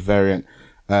Delta COVID variant,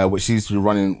 which seems to be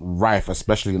running rife,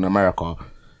 especially in America.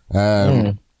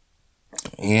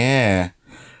 Yeah.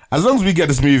 As long as we get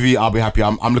this movie, I'll be happy.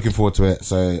 I'm looking forward to it,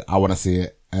 so I want to see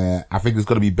it. I think it's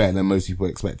going to be better than most people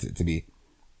expect it to be.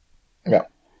 Yeah.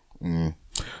 All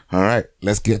right,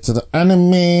 let's get to the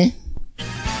anime.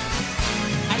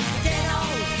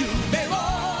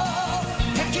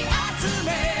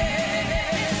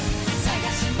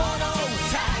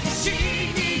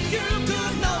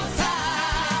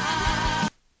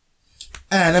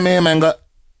 Anime manga.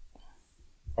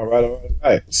 All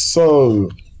right. So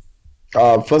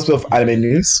First bit of anime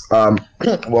news.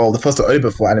 Well, the first only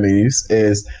bit for anime news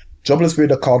is Jobless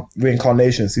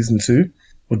Reincarnation Season 2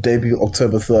 will debut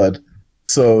October 3rd.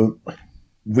 So,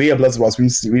 we are Bloods of Us.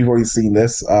 We've already seen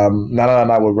this. Nana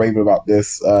and I were raving about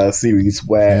this series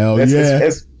where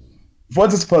it's for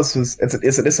this purpose, it's an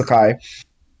isekai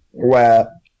where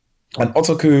an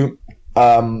otaku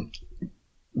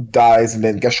dies and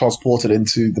then gets transported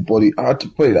into the body.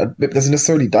 Wait, doesn't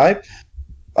necessarily die?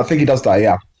 I think he does die,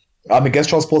 yeah. He gets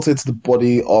transported into the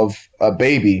body of a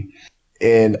baby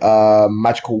in a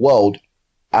magical world,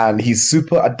 and he's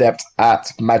super adept at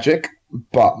magic,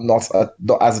 but not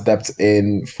as adept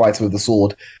in fighting with the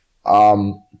sword.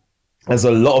 There's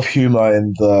a lot of humor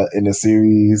in the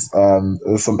series.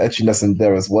 There's some etchiness in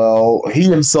there as well. He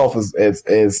himself is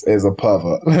a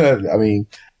pervert. I mean,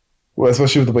 well,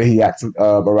 especially with the way he acts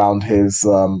around his,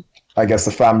 I guess,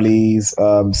 the family's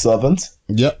servant.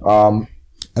 Yep.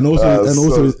 And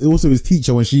also his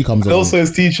teacher when she comes. And also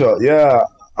his teacher, yeah.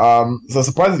 So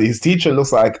surprisingly, his teacher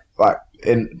looks like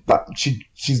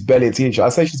she's barely a teenager.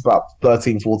 I'd say she's about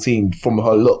 13, 14 from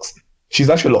her looks. She's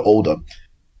actually a lot older.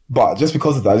 But just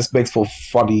because of that, it just makes for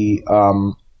funny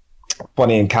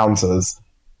encounters.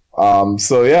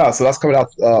 So that's coming out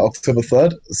October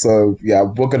 3rd. So yeah,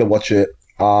 we're gonna watch it.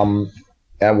 And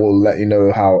we'll let you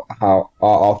know how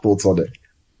our thoughts on it.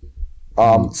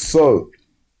 So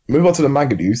move on to the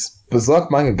manga news.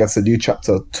 Berserk manga gets a new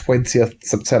chapter 20th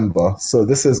September. So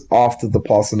this is after the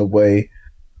passing away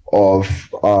of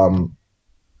let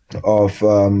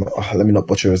me not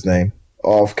butcher his name,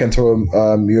 of Kentaro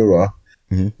Miura.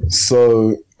 Mm-hmm.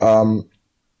 So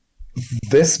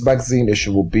this magazine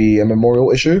issue will be a memorial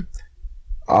issue.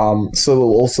 So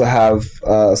we'll also have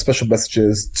special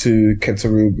messages to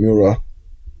Kentaro Miura.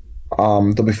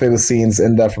 There'll be famous scenes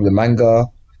in there from the manga.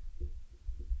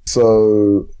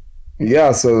 So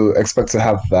yeah, so expect to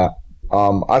have that.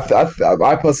 I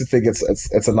personally think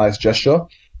it's a nice gesture.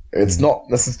 It's not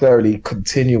necessarily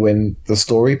continuing the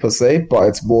story per se, but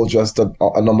it's more just an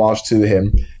homage to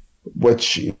him,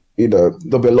 which,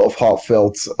 there'll be a lot of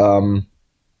heartfelt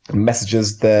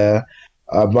messages there.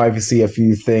 Might even see a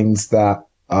few things that,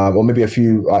 or maybe a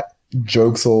few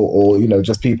jokes or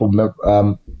just people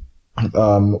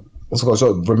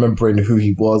remembering who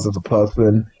he was as a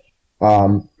person.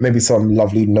 Maybe some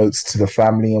lovely notes to the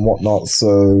family and whatnot.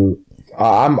 So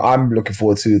I'm looking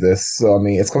forward to this. So I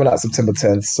mean, it's coming out September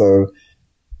 10th. So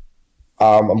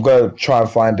I'm gonna try and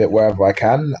find it wherever I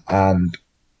can, and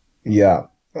yeah,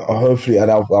 hopefully, and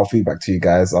I'll feedback to you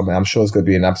guys. I mean, I'm sure it's gonna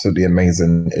be an absolutely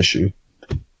amazing issue.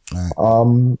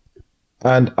 Right.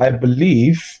 And I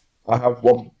believe I have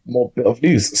one more bit of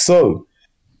news. So,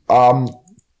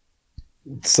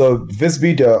 this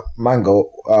video Manga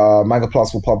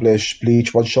Plus will publish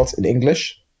Bleach one shot in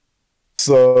English.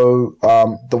 So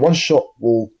the one shot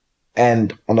will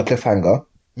end on a cliffhanger.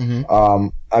 Mm-hmm.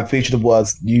 I featured the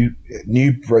words new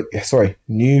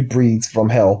breeds from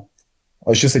hell.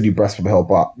 I should say new breasts from hell,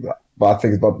 but I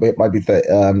think it might be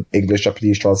the English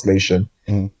Japanese translation.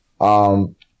 Mm-hmm.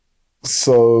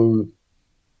 So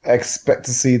expect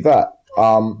to see that.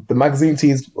 The magazine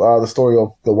teased the story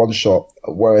of the one shot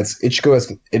where Ichigo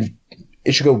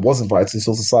was invited to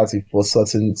Soul Society for a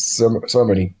certain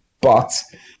ceremony, but ...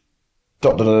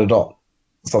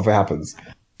 something happens.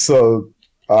 So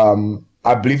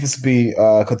I believe this will be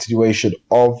a continuation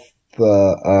of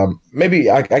the maybe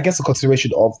I guess a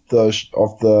continuation of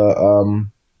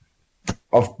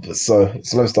so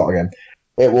let me start again.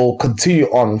 It will continue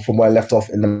on from where I left off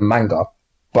in the manga,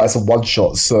 but it's a one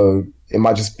shot, so it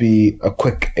might just be a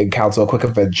quick encounter, a quick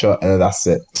adventure, and then that's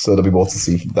it. So there'll be more to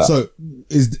see from that. So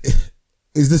is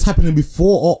this happening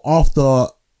before or after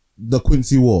the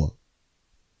Quincy War?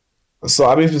 So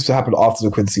I believe this will happen after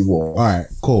the Quincy War. All right,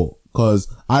 cool. Because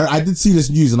I did see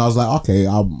this news and I was like, okay,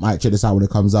 I might check this out when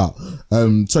it comes out.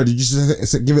 Sorry, did you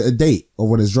just give it a date of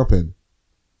when it's dropping?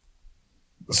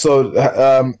 So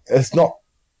it's not.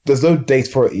 There's no date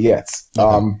for it yet.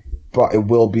 Okay. But it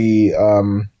will be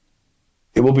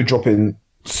dropping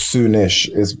soonish.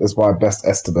 Is my best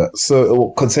estimate. So it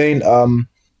will contain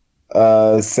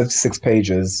 76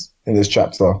 pages in this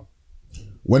chapter.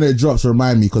 When it drops,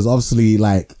 remind me, because obviously,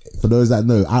 like, for those that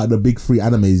know, out of the big three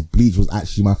animes, Bleach was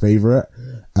actually my favorite.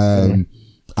 I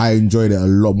enjoyed it a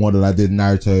lot more than I did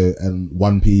Naruto and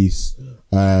One Piece.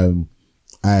 And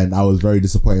I was very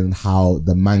disappointed in how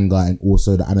the manga and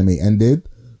also the anime ended.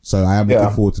 So I am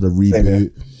looking forward to the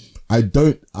reboot. I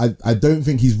don't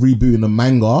think he's rebooting the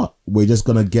manga. We're just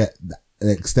gonna get an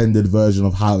extended version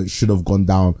of how it should have gone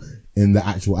down in the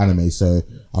actual anime. So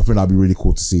I think that'd be really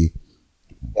cool to see.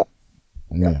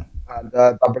 Yeah. And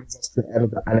that brings us to the end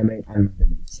of the anime and manga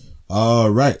news. All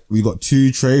right, we got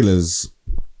 2 trailers.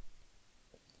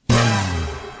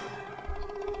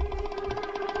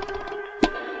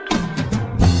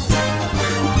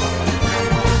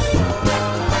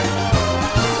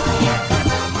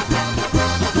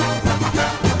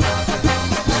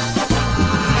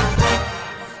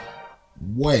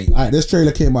 Wait, all right, this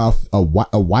trailer came out a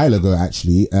while ago,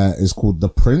 actually. It's called The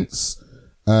Prince.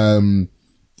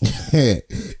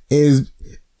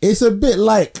 It's a bit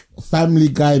like Family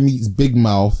Guy meets Big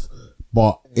Mouth,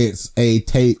 but it's a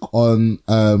take on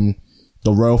the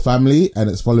royal family, and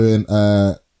it's following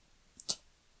I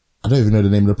don't even know the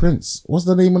name of the prince. What's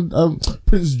the name of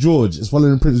Prince George? It's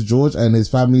following Prince George and his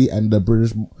family and the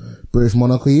British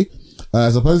monarchy.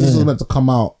 Supposedly this was meant to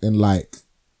come out in like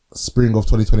spring of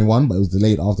 2021, but it was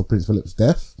delayed after Prince Philip's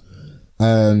death.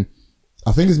 I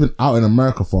think it's been out in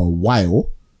America for a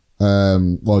while.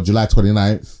 July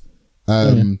 29th.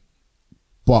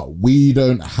 But we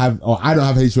don't have, or I don't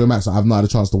have HBO Max, so I've not had a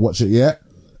chance to watch it yet.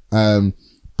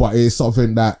 But it's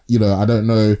something that, you know, I don't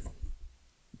know,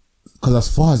 because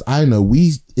as far as I know,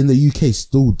 we in the UK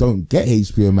still don't get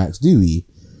HBO Max, do we?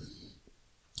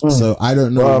 So I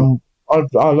don't know. I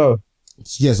don't know.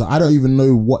 Yeah, so I don't even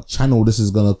know what channel this is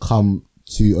gonna come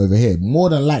to over here. More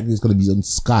than likely, it's gonna be on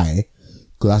Sky,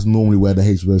 because that's normally where the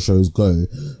HBO shows go.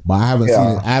 But I haven't seen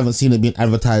it. I haven't seen it being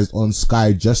advertised on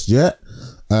Sky just yet.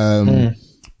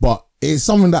 But it's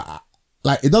something that,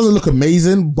 like, it doesn't look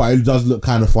amazing, but it does look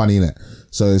kind of funny in it.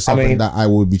 So it's something that I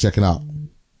will be checking out.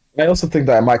 I also think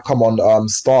that it might come on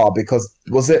Star, because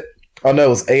it was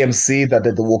AMC that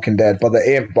did The Walking Dead, but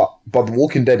but The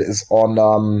Walking Dead is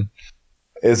on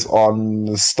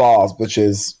Stars, which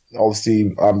is obviously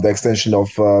the extension of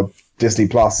Disney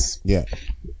Plus. Yeah.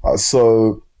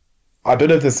 So I don't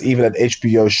know if there's even an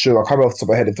HBO show. I can't remember off the top of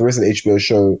my head if there is an HBO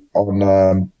show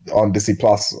on Disney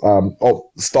Plus, or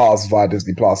Stars via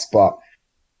Disney Plus, but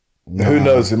who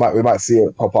knows? We might see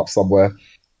it pop up somewhere.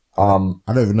 I don't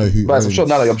even know who. But I'm sure,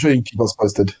 Natalie, I'm sure you can keep us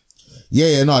posted.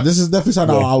 Yeah, no, this is definitely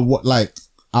something I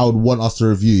would want us to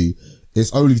review.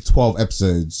 It's only 12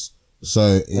 episodes,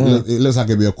 so it looks like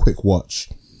it'll be a quick watch.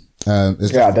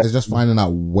 It's just finding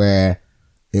out where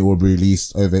it will be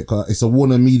released over it. It's a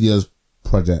Warner Media's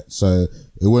project, so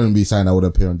it wouldn't be something that would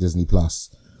appear on Disney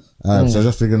Plus. So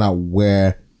just figuring out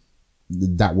where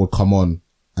that would come on,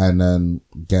 and then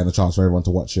getting a chance for everyone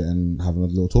to watch it and having a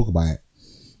little talk about it.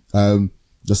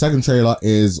 The second trailer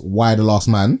is Y: The Last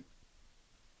Man.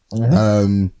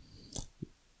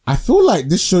 I feel like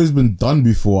this show's been done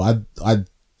before. I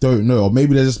don't know, or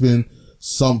maybe there's just been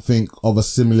something of a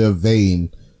similar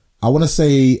vein. I want to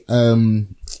say Tom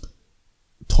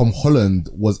Holland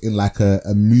was in like a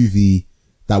movie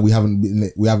that we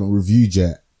haven't reviewed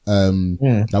yet.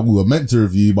 That we were meant to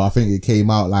review, but I think it came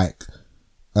out like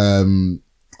on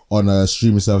a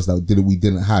streaming service that we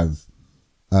didn't have.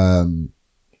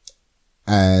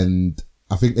 And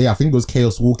I think it was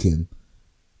Chaos Walking,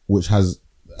 which has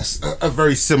a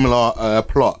very similar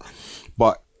plot.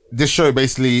 But this show,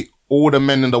 basically, all the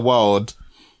men in the world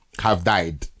have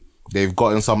died. They've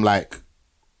gotten some like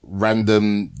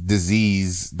random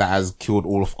disease that has killed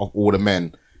all the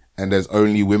men, and there's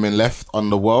only women left on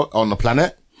the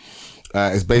planet.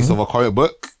 It's based off a comic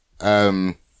book,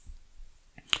 and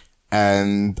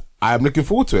I'm looking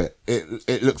forward to it.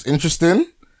 It looks interesting.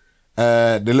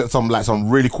 They look some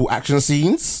really cool action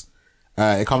scenes.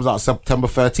 It comes out September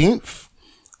 13th.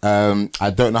 I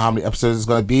don't know how many episodes it's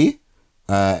going to be.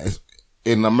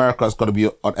 In America, it's going to be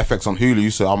on FX on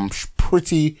Hulu, so I'm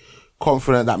pretty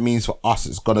confident that means for us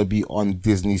it's going to be on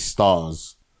Disney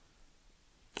Stars.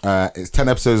 It's 10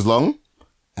 episodes long,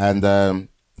 and I'm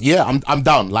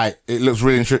down. Like, it looks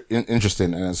really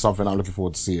interesting, and it's something I'm looking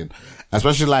forward to seeing.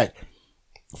 Especially like,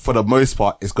 for the most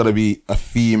part, it's gonna be a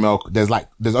female. There's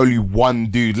only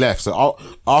one dude left. So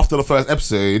after the first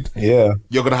episode, you're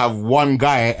gonna have one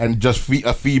guy and just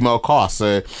a female cast.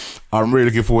 So I'm really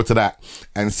looking forward to that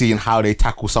and seeing how they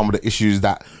tackle some of the issues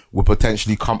that would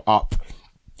potentially come up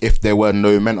if there were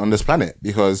no men on this planet.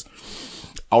 Because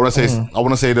I want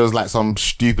to say there was like some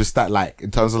stupid stat, like in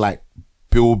terms of like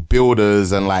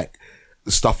builders and like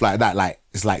stuff like that. Like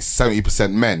it's like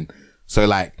 70% men. So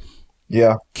like,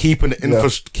 keeping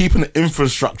the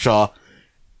infrastructure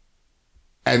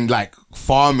and like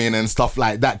farming and stuff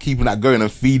like that, keeping that going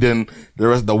and feeding the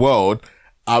rest of the world.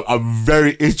 I'm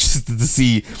very interested to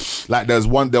see, like, there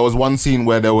was one scene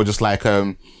where they were just like,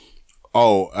 the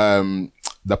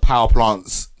power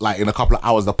plants, like in a couple of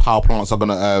hours, the power plants are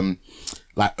gonna,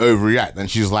 like overreact.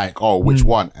 And she's like, oh, which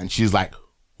one? And she's like,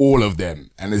 all of them.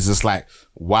 And it's just like,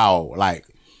 wow, like,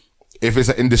 if it's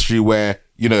an industry where,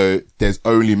 you know, there's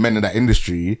only men in that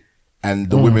industry and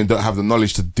the women don't have the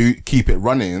knowledge to keep it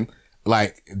running,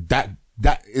 like that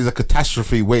is a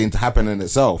catastrophe waiting to happen in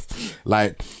itself.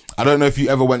 Like, I don't know if you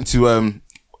ever went to,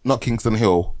 not Kingston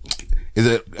Hill. Is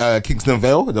it, Kingston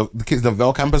Vale? The Kingston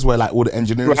Vale campus where like all the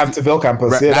engineering... Hampton Vale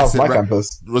campus. Yeah, that was my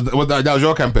campus. That was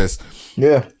your campus?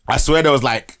 Yeah. I swear there was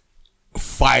like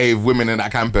 5 women in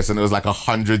that campus and it was like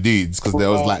 100 dudes because there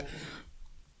was like...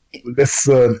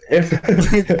 Listen, if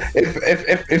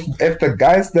the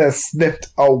guys there sniffed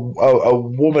a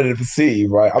woman in the city,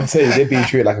 right? I'm telling you, they're being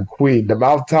treated like a queen. The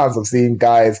amount of times I've seen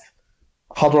guys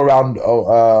huddle around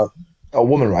a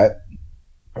woman, right?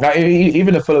 Like,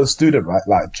 even a fellow student, right?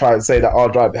 Like, try and say that, oh,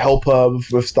 right, help her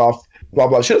with stuff, blah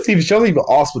blah. She doesn't even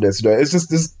ask for this. You know, it's just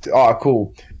this. Oh,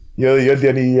 cool. You're the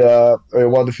only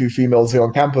one of the few females here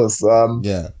on campus.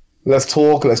 Yeah. Let's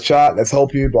talk. Let's chat. Let's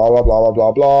help you. Blah blah blah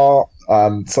blah blah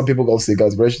blah. Some people go see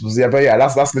girls' relationships. Yeah, but yeah,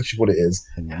 that's literally what it is.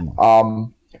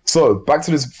 So back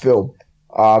to this film.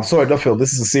 Sorry, not film.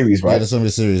 This is a series, right? Yeah, this is a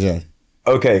series. Yeah.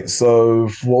 Okay, so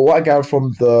for what I gather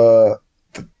from the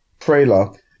trailer,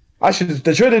 actually,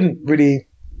 the trailer didn't really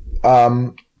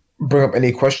bring up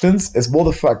any questions. It's more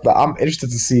the fact that I'm interested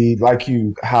to see, like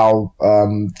you, how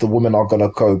the women are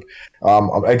gonna cope.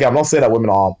 Again, I'm not saying that women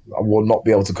will not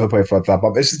be able to cope with that, but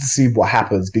I'm interested to see what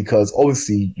happens because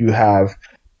obviously you have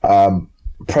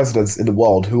presidents in the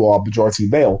world who are majority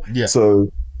male. Yeah. So,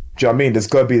 do you know what I mean? There's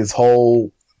going to be this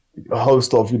whole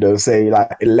host of, say, like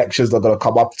elections that are going to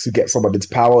come up to get someone into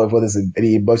power, whether there's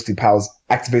any emergency powers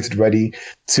activated ready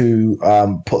to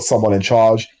put someone in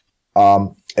charge.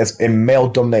 It's in male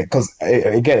dominated, because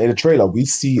again, in the trailer, we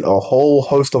see a whole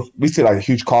host of, we see like a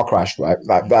huge car crash, right?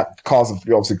 Like that cars have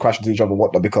obviously crashed into each other and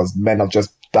whatnot because men have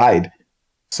just died.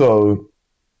 So,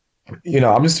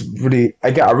 I'm just really,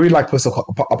 again, I really like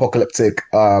post-apocalyptic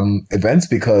events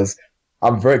because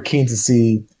I'm very keen to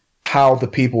see how the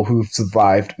people who've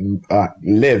survived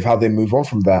live, how they move on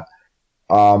from that.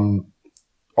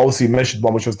 Obviously, you mentioned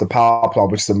one, which was the power plant,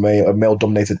 which is a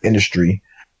male-dominated industry.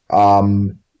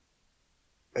 I'm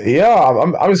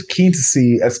just keen to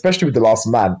see, especially with The Last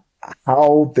Man,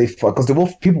 how they, because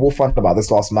people will find about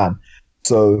this Last Man.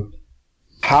 So,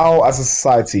 how as a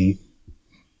society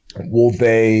will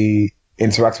they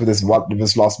interact with this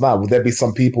Last Man? Will there be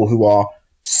some people who are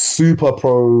super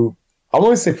pro, I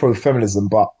won't say pro-feminism,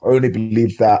 but only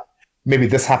believe that maybe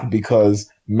this happened because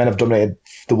men have dominated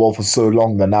the world for so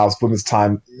long that now it's women's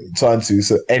turn to,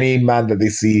 so any man that they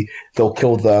see, they'll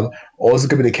kill them? Or is it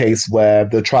going to be the case where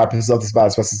they'll try to preserve this man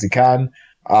as best as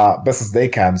they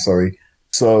can, sorry.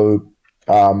 So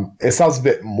it sounds a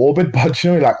bit morbid, but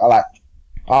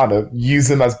I don't know,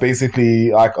 use him as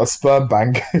basically like a sperm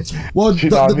bank. Well,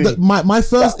 my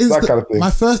first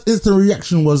instant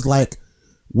reaction was like,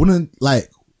 wouldn't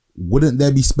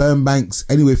there be sperm banks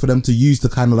anyway for them to use to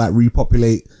kind of like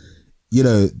repopulate,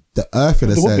 the earth in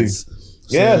a sense?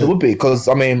 Yeah, there would be, because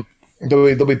I mean,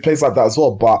 there'll be places like that as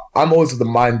well. But I'm always of the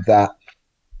mind that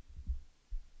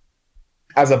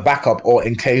as a backup or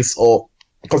in case, or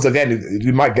because again,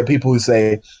 you might get people who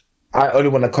say, I only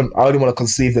want to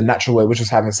conceive the natural way, which is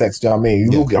having sex. Do you know what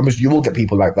I mean? You will get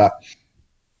people like that.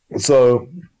 So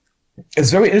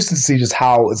it's very interesting to see just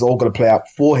how it's all going to play out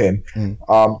for him.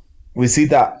 We see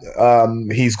that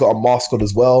he's got a mask on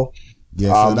as well.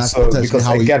 Yeah, so that's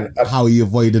potentially how he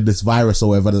avoided this virus or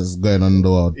whatever that's going on in the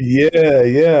world.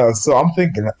 Yeah. So I'm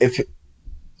thinking,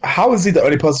 how is he the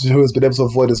only person who has been able to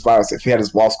avoid this virus if he had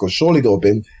his mask on? Surely there have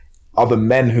been other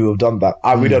men who have done that.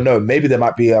 We don't know. Maybe there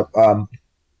might be a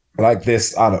like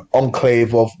this, I don't know,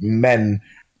 enclave of men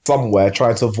somewhere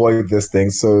trying to avoid this thing.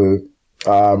 So,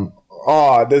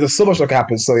 there's so much that can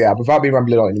happen. So yeah, without me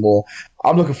rambling on anymore,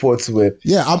 I'm looking forward to it.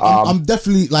 Yeah, I'm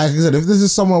definitely, like I said, if this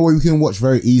is somewhere where you can watch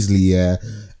very easily,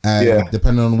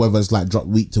 depending on whether it's like drop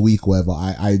week to week or whatever,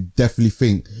 I definitely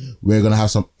think we're going to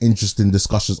have some interesting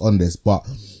discussions on this. But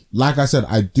like I said,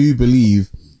 I do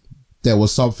believe there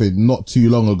was something not too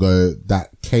long ago that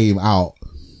came out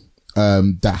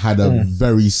that had a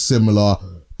very similar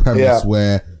premise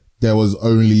where there was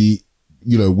only,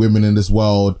 women in this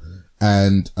world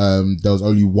and there was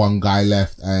only one guy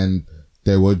left and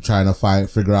they were trying to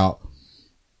figure out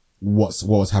what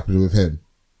was happening with him.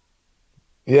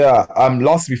 Yeah.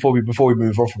 Lastly, before we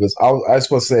move on from this, I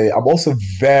just want to say I'm also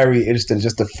very interested in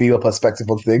just the female perspective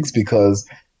on things, because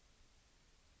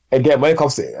again, when it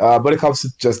comes to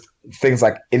just things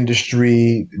like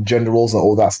industry, gender roles, and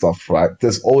all that stuff, right?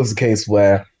 There's always a case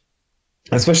where,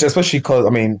 especially because, I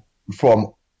mean,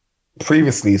 from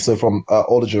previously, so from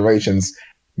older generations,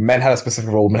 men had a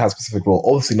specific role, women had a specific role.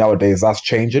 Obviously, nowadays that's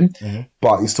changing,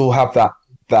 but you still have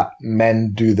that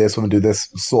men do this, women do this,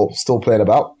 sort of still playing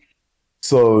about.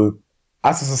 So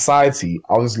as a society,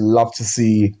 I would just love to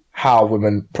see how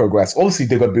women progress. Obviously,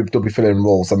 they'll be filling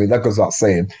roles. I mean, that goes without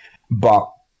saying. But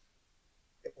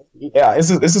yeah, it's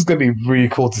just going to be really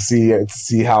cool to see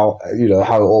how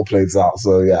how it all plays out.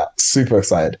 So yeah, super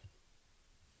excited.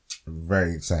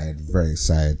 Very excited. Very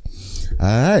excited. All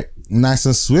right, nice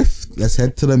and swift. Let's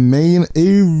head to the main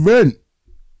event.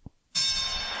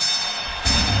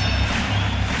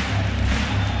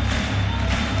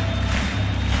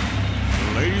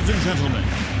 Ladies and gentlemen,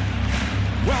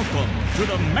 welcome to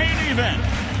the main event.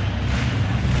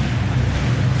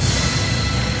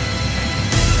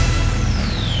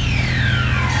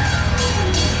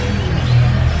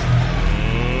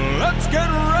 Let's get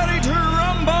ready to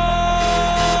rumble!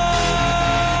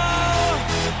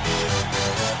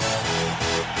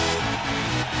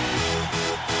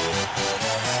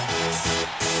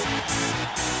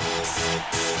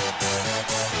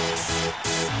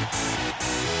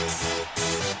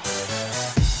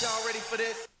 Y'all ready for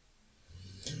this?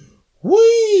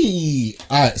 Whee!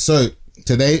 Alright, so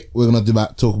today we're gonna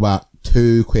talk about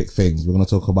two quick things. We're gonna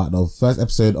talk about the first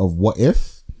episode of What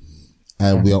If,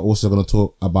 and we are also gonna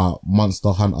talk about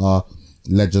Monster Hunter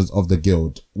Legends of the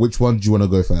Guild. Which one do you wanna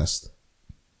go first?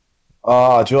 Do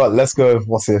you know what? Let's go.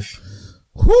 What if?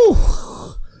 Whew.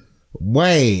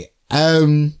 Wait.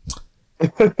 I've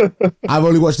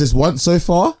only watched this once so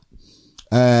far.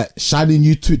 Shiny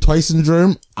New Toy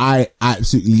Syndrome. I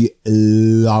absolutely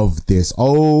love this.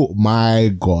 Oh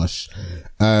my gosh.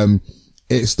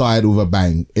 It started with a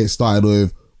bang. It started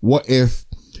with, what if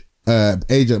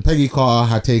Agent Peggy Carter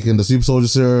had taken the Super Soldier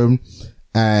Serum,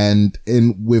 and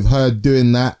with her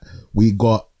doing that, we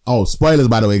got, spoilers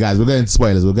by the way, guys. We're going to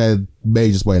spoilers. We're going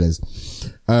major spoilers.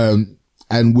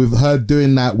 And with her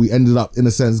doing that, we ended up, in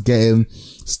a sense, getting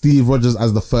Steve Rogers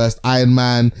as the first Iron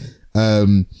Man.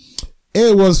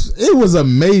 It was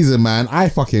amazing, man. I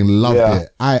fucking loved it.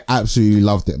 I absolutely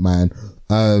loved it, man.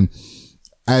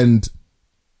 And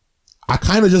I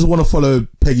kind of just want to follow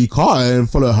Peggy Carter and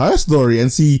follow her story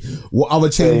and see what other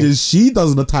changes she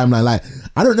does in the timeline. Like,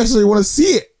 I don't necessarily want to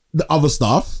see the other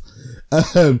stuff,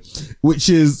 which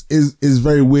is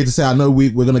very weird to say. I know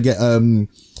we're gonna get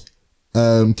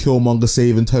Killmonger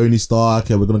saving Tony Stark,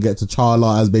 and we're gonna get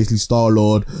T'Challa as basically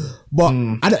Star-Lord. But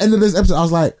at the end of this episode, I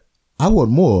was like, I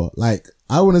want more. Like,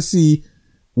 I want to see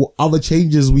what other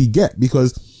changes we get,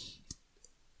 because,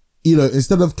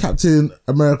 instead of Captain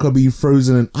America being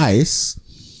frozen in ice,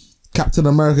 Captain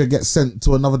America gets sent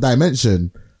to another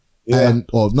dimension. Yeah.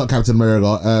 Or not Captain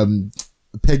America,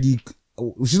 Peggy,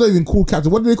 she's not even called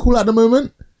Captain. What do they call her at the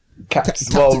moment? She's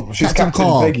Captain Captain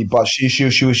Carr. Peggy, but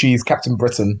she's Captain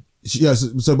Britain.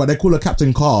 But they call her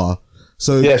Captain Carr.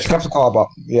 So Yeah, she's Captain Carr, but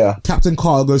yeah. Captain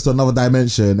Carr goes to another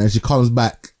dimension, and she comes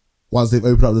back once they've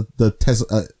opened up the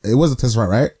Tesseract. It was a Tesseract,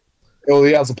 right? Oh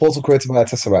yeah, it was a portal created by a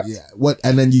Tesseract. Yeah.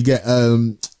 And then you get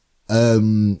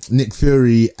Nick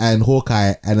Fury and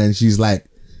Hawkeye, and then she's like,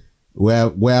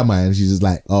 where am I? And she's just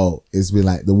like, oh, it's been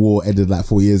like, the war ended like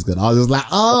 4 years ago. And I was just like,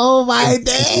 oh my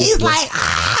days, like,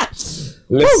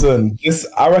 Listen,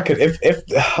 I reckon if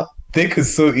they could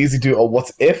so easily do a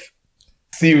what if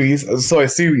series,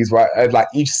 right? And like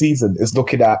each season is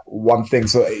looking at one thing.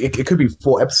 So it could be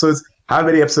 4 episodes, how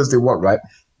many episodes they want, right?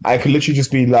 I could literally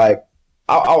just be like,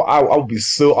 I would be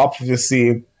so up for just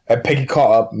seeing a Peggy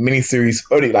Carter miniseries,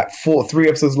 only like 4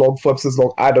 episodes long, 4 episodes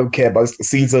long. I don't care, but it's the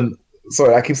season.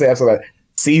 Sorry, I keep saying episode, like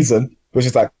season, which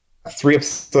is like 3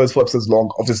 episodes, 4 episodes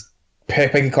long of just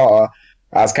Peggy Carter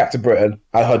as Captain Britain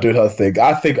and her doing her thing.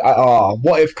 I think,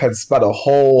 what if can span a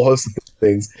whole host of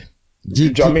things. Do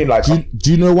you know what I mean? Like,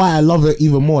 do you know why I love it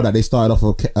even more that they started off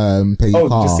with Peggy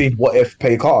Carter? Just see what if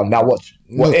Peggy Carter. Now watch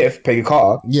what if Peggy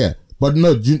Carter. Yeah, but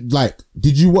no,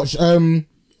 did you watch the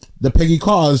Peggy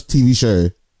Carter's TV show?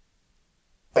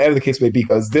 Whatever the case may be,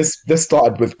 because this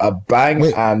started with a bang.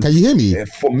 Wait, and can you hear me?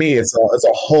 For me, it's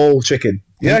a whole chicken.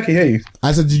 Yeah, I can hear you.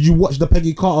 I said, did you watch the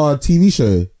Peggy Carter TV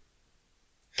show?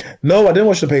 No, I didn't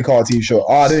watch the Peggy Carter TV show.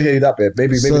 I didn't hear you that bit.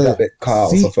 Maybe that bit cut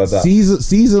out or stuff like that.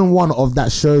 Season 1 of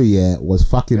that show, was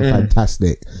fucking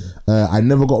fantastic. I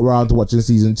never got around to watching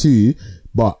season 2,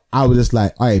 but I was just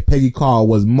like, alright, Peggy Carter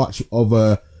was much of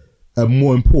a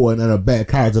more important and a better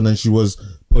character than she was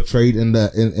portrayed in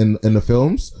the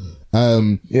films.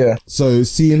 So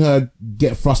seeing her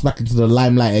get thrust back into the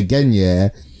limelight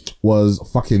again, was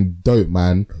fucking dope,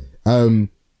 man. Do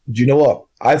you know what?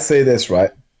 I'd say this,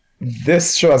 right?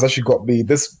 This show has actually got me.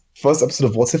 This first episode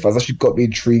of What If has actually got me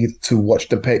intrigued to watch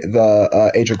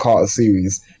the Agent Carter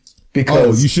series,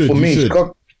 because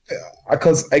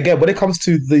because again, when it comes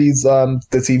to these the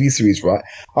TV series, right?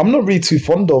 I'm not really too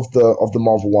fond of the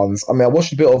Marvel ones. I mean, I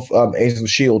watched a bit of Agents of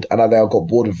S.H.I.E.L.D. and I got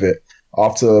bored of it.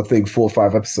 after I think 4 or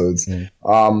 5 episodes.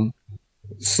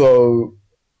 So,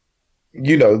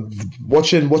 you know,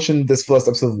 watching this first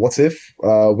episode of What If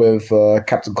with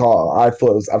Captain Carter, I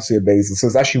thought it was absolutely amazing. So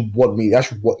it's actually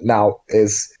what now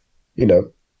is, you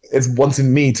know, it's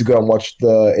wanting me to go and watch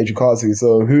the Agent Carter series.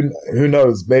 So who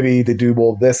knows? Maybe they do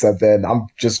more of this, and then I'm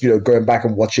just, you know, going back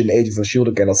and watching Agents of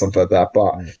S.H.I.E.L.D. again or something like that.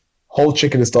 But whole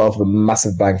chicken is started off with a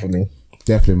massive bang for me.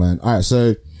 Definitely, man. All right,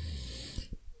 so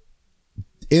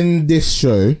in this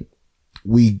show,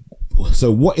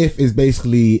 What If is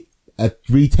basically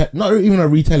not even a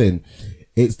retelling.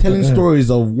 It's telling stories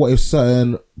of what if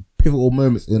certain pivotal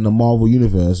moments in the Marvel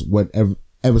universe went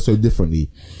ever so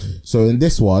differently. So in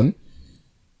this one,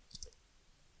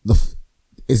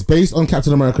 it's based on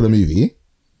Captain America the movie,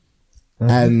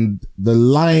 and the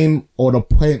line or the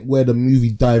point where the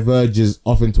movie diverges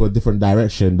off into a different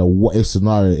direction, the what if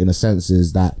scenario in a sense,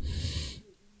 is that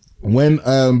when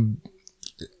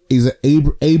is it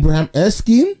Abraham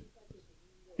Erskine?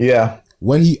 Yeah.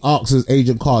 When he asks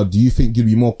Agent Carter, do you think you'd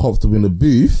be more comfortable in the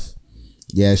booth?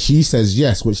 Yeah, she says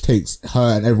yes, which takes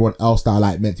her and everyone else that are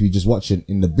like meant to be just watching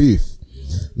in the booth.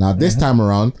 Now this time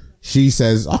around, she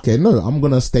says, okay, no, I'm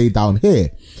going to stay down here,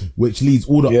 which leads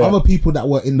all the other people that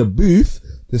were in the booth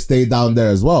to stay down there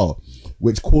as well,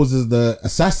 which causes the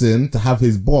assassin to have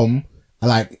his bomb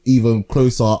like even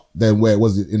closer than where it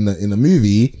was in the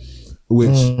movie,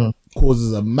 which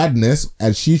causes a madness,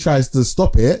 and she tries to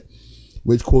stop it,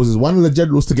 which causes one of the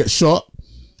generals to get shot,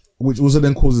 which also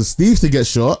then causes Steve to get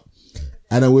shot.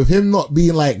 And then with him not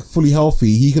being like fully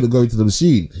healthy, he couldn't go into the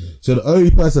machine. So the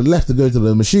only person left to go to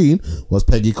the machine was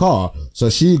Peggy Carr. So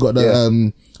she got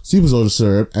the super soldier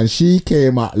serum, and she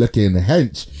came out looking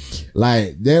hench.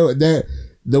 Like the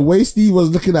way Steve was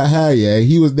looking at her, yeah,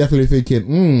 he was definitely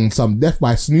thinking, some death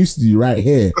by snooze right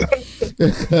here.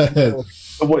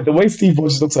 The way Steve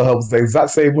Rogers looked at her was the exact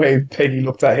same way Peggy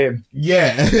looked at him.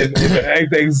 Yeah. The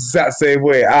exact same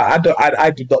way. I do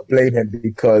not blame him,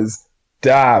 because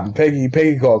damn,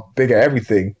 Peggy got big at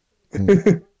everything.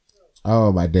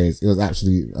 Oh my days. It was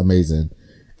absolutely amazing.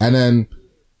 And then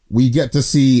we get to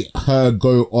see her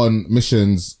go on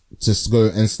missions to go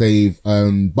and save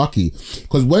Bucky.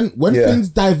 Because when things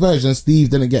diverged and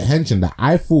Steve didn't get henching, that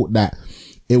I thought that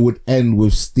it would end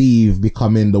with Steve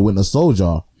becoming the Winter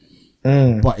Soldier.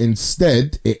 But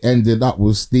instead it ended up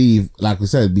with Steve, like we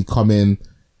said, becoming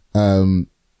in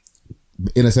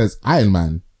a sense Iron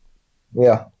Man.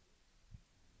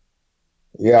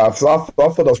 So I thought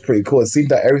that was pretty cool. It seemed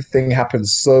that everything happened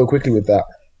so quickly with that,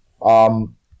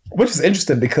 which is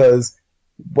interesting, because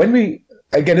when we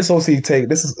again, this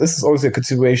is obviously a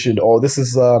continuation, or this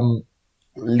is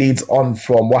leads on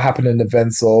from what happened in the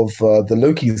events of the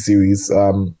Loki series,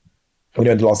 in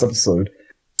the last episode.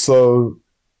 So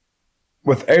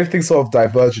with everything sort of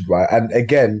divergent, right? And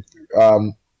again,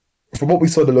 from what we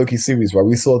saw in the Loki series, right,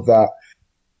 we saw that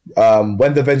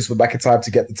when the Avengers were back in time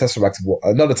to get the Tesseract,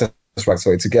 not the Tesseract,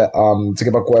 sorry, to get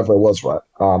back whatever it was, right?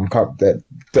 The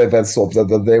events sort of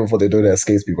the day before they do their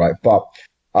escapes me, right? But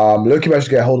Loki managed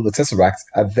to get a hold of the Tesseract,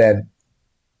 and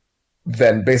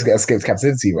then basically escaped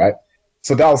captivity, right?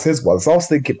 So that was his one. So I was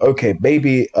thinking, okay,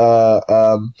 maybe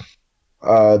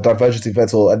divergent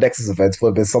event or a Nexus event would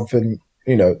have been something,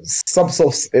 you know, some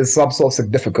sort of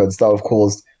significance that would have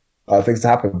caused things to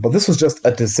happen. But this was just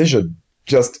a decision.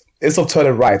 Just instead of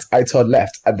turning right, I turned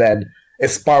left, and then it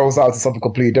spirals out to something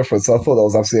completely different. So I thought that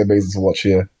was absolutely amazing to watch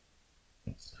here.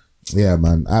 Yeah,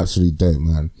 man, absolutely dope,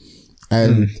 man.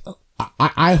 And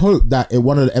I hope that in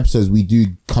one of the episodes we do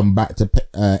come back to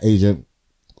Agent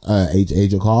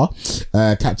Carter,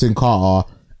 Captain Carter,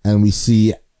 and we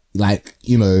see, like,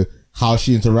 you know, how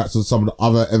she interacts with some of the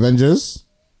other Avengers.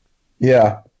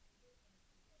 Yeah.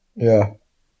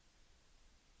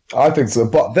 I think so.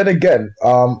 But then again,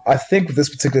 I think with this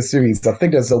particular series, I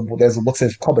think there's a What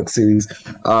If comic series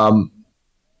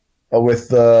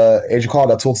with Agent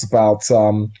Carter that talks about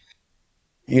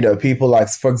you know, people like,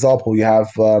 for example, you have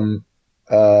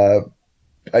a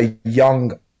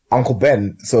young Uncle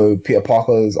Ben, so Peter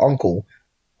Parker's uncle,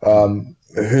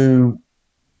 who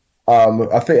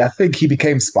I think he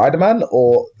became Spider-Man,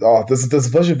 or there's a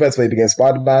version of events where he became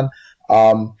Spider-Man.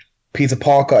 Peter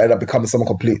Parker ended up becoming someone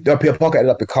complete. No, Peter Parker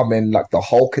ended up becoming like the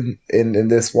Hulk in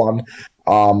this one.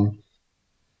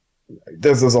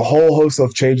 There's a whole host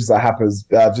of changes that happens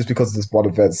just because of this one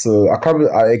event. So I can't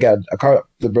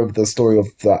remember the story of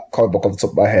that comic book off the top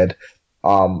of my head.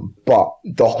 But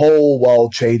the whole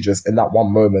world changes in that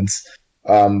one moment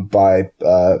by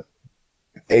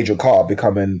Agent Carter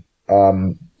becoming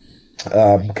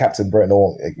Captain Britain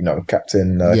or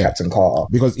Captain Carter.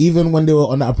 Because even when they were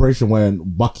on that operation, when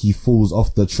Bucky falls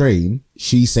off the train,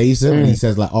 she saves him and he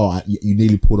says like, "Oh, you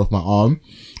nearly pulled off my arm."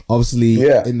 Obviously,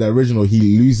 in the original,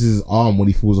 he loses his arm when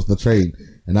he falls off the train,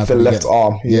 and that's the left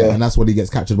arm. Yeah, and that's when he gets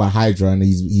captured by Hydra, and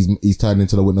he's turned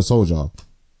into the Winter Soldier.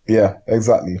 Yeah,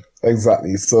 exactly.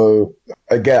 So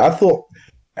again, I thought,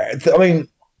 I mean,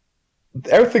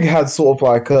 everything had sort of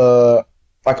like a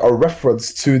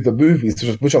reference to the movies,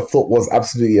 which I thought was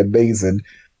absolutely amazing.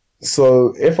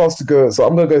 So if I was to go,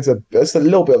 I'm going to go into just a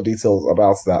little bit of details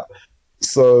about that.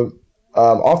 So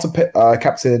after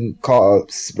Captain Carter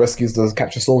rescues the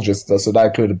captured soldiers, so that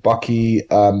included Bucky,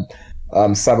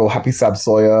 Samuel Happy Sam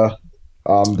Sawyer,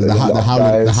 the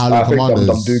Howling Commanders,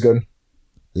 Dum Dugan.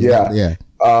 Yeah.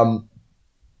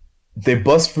 They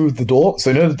bust through the door.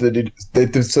 So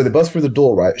they bust through the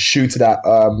door, right? Shooting at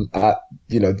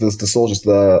the soldiers,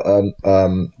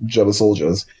 the German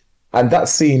soldiers, and that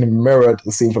scene mirrored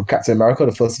the scene from Captain America,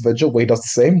 the First Avenger, where he does the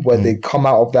same, where they come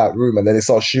out of that room and then they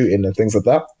start shooting and things like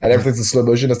that, and everything's in slow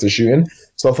motion as they're shooting.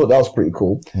 So I thought that was pretty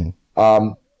cool.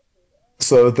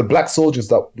 So the black soldiers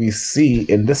that we see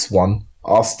in this one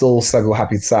are still Samuel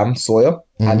Happy Sam Sawyer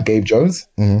and Gabe Jones.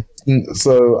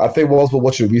 So I think whilst we're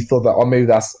watching, we thought that, maybe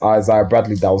that's Isaiah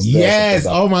Bradley that was there. Yes!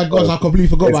 Oh my gosh, I completely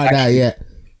forgot about that, yeah.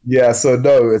 Yeah, so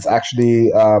no, it's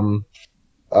actually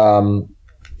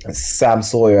Sam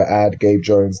Sawyer and Gabe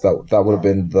Jones that would have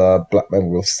been the black men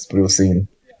we've seen.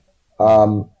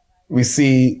 We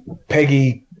see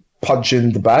Peggy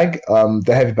punching the bag,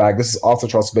 the heavy bag. This is after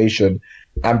transformation,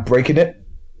 and breaking it.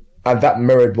 And that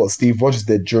mirrored what Steve Rogers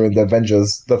did during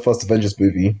the first Avengers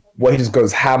movie, where he just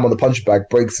goes ham on the punch bag,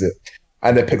 breaks it,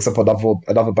 and then picks up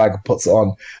another bag and puts it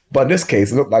on. But in this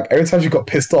case, it looked like every time she got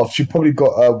pissed off, she probably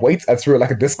got a weight and threw it like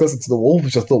a discus into the wall,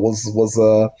 which I thought was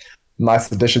a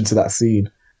nice addition to that scene.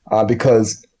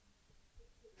 Because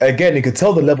again, you could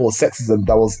tell the level of sexism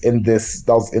that was in this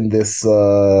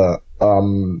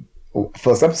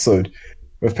first episode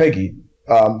with Peggy.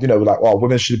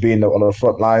 Women should be on the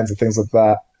front lines and things like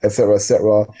that, etc.,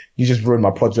 etc. You just ruined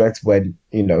my project. When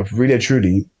really and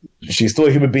truly, she's still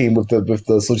a human being with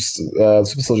the super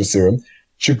soldier serum.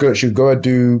 She'll go and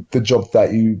do the job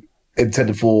that you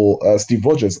intended for Steve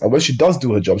Rogers. And when she does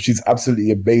do her job, she's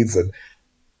absolutely amazing.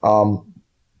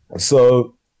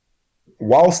 So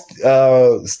whilst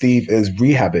Steve is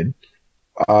rehabbing,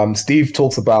 Steve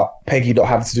talks about Peggy not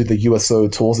having to do the USO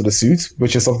tours in the suit,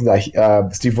 which is something that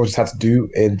Steve Rogers had to do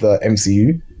in the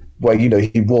MCU, where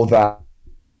he wore that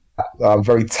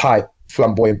very tight,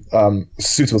 flamboyant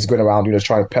suit, was going around,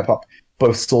 trying to pep up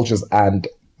both soldiers and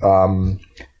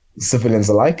civilians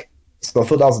alike. So I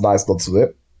thought that was a nice nod to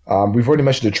it. We've already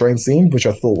mentioned the train scene, which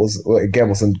I thought was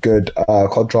in good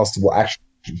contrast to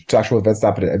actual events that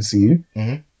happened in MCU.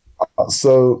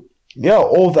 So yeah,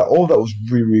 all that was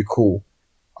really, really cool.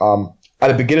 At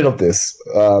the beginning of this,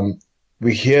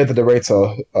 we hear the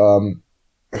narrator,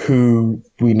 who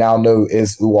we now know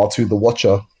is Uatu the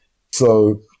Watcher.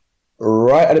 So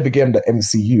right at the beginning of the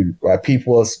MCU, right,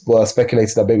 people were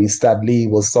speculating that maybe Stan Lee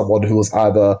was someone who was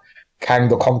either Kang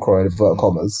the Conqueror, in inverted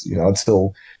commas,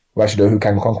 until we actually know who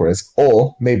Kang the Conqueror is,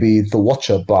 or maybe the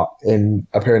Watcher, but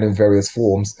appearing in various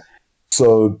forms.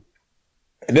 So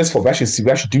in this form, we actually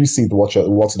do see the Watcher,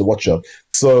 Uatu the Watcher.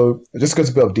 So just go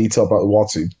into a bit of detail about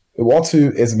Uatu.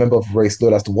 Uatu is a member of a race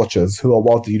known as the Watchers, who are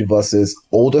one of the universe's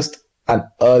oldest and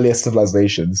earliest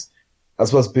civilizations,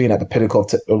 as well as being at the pinnacle of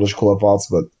technological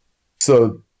advancement.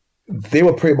 So they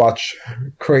were pretty much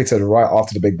created right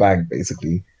after the Big Bang,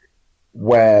 basically,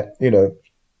 where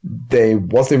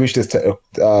once they reached this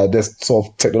sort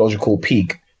of technological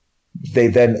peak, they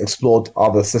then explored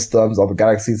other systems, other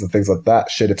galaxies, and things like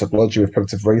that, shared technology with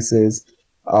primitive races.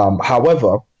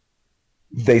 However,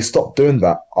 they stopped doing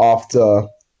that after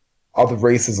other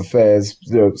races' affairs.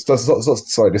 They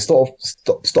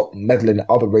stopped meddling in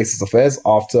other races' affairs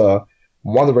after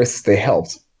one of the races they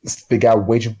helped began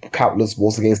waging countless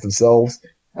wars against themselves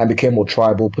and became more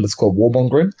tribal, political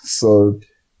warmongering. So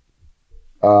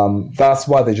that's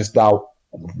why they just now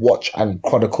watch and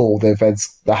chronicle the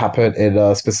events that happen in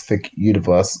a specific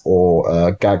universe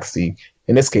or galaxy.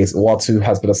 In this case, Uatu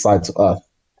has been assigned to Earth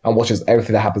and watches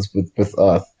everything that happens with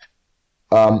Earth.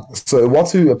 So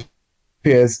Uatu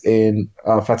appears in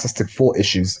Fantastic Four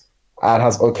issues and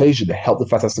has on occasion helped the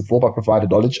Fantastic Four by providing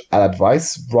knowledge and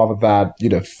advice rather than,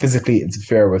 physically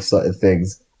interfere with certain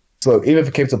things. So even if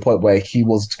it came to a point where he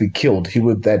was to be killed, he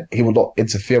would not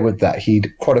interfere with that.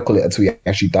 He'd chronicle it until he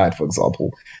actually died, for example.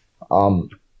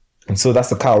 And so that's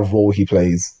the kind of role he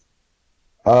plays.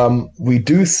 We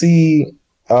do see,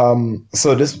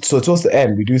 so towards the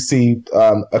end, we do see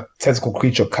a tentacle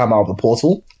creature come out of the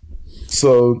portal.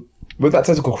 So with that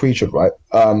tentacle creature, right?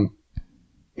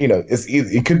 You know,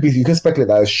 it could be, you could speculate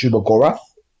that it's Shuma Gorath.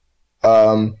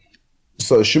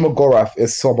 So Shuma Gorath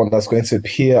is someone that's going to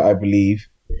appear, I believe,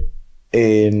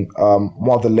 in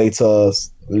one of the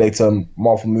later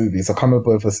Marvel movies. I can't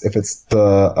remember if it's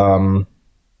the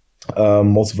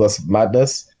Multiverse of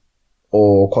Madness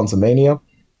or Quantumania,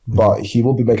 but he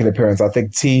will be making an appearance. I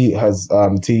think T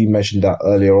mentioned that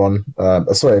earlier on.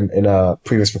 In a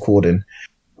previous recording.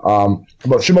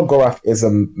 But Shuma Gorath is a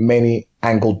many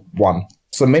angled one.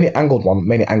 So many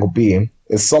angled being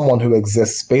is someone who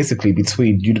exists basically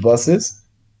between universes,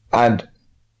 and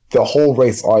the whole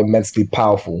race are immensely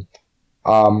powerful.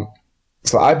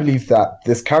 So I believe that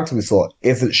this character we saw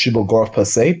isn't Shuma Gorath per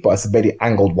se, but it's a very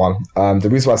angled one. The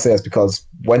reason why I say it is because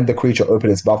when the creature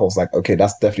opened its mouth, I was like, okay,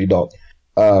 that's definitely not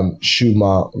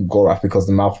Shuma Gorath, because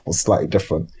the mouth was slightly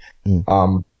different.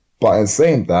 But in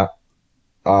saying that,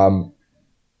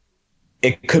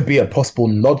 it could be a possible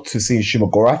nod to seeing Shuma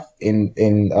Gorath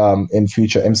in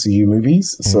future MCU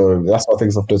movies. So that's what I think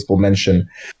is of notable mention.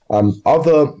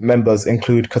 Other members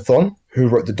include Chthon, who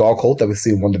wrote the Darkhold that we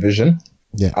see in WandaVision,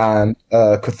 and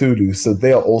Cthulhu. So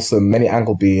they are also many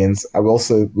angle beings. And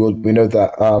we know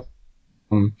that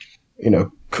you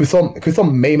know,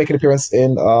 Chthon may make an appearance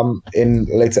in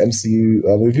later MCU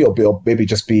movie, or maybe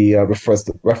just be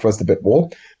referenced a bit more.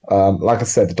 Like I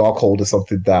said, the Darkhold is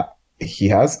something that he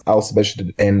has. I also mentioned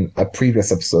it in a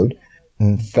previous episode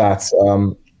that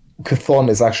Chthon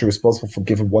is actually responsible for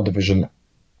giving WandaVision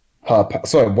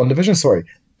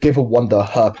giving Wanda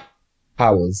her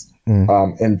powers in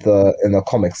the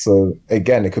comics. So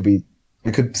again,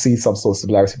 we could see some sort of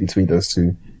similarity between those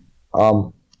two.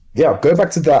 Going back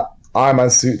to that Iron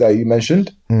Man suit that you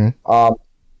mentioned.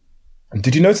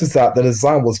 Did you notice that the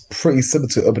design was pretty similar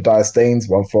to Obadiah Stane's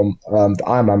one from the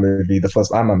Iron Man movie, the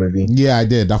first Iron Man movie? Yeah, I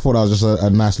did. I thought that was just a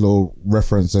nice little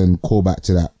reference and callback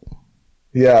to that.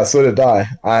 Yeah, so did I.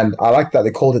 And I like that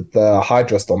they called it the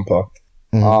Hydra Stomper.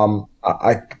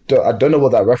 I don't know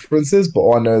what that reference is, but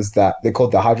all I know is that they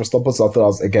called it the Hydra Stomper, so I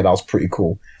thought that was pretty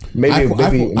cool. I thought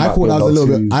that was a little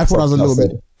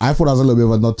bit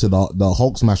of a nod to the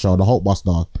Hulk Smasher, the Hulk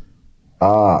Buster.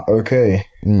 Okay.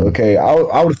 Okay. I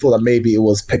would have thought that maybe it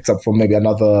was picked up from maybe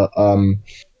another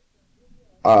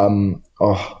Captain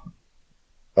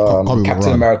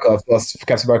America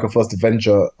First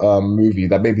Avenger movie,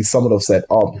 that maybe someone have said,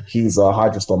 oh, he's a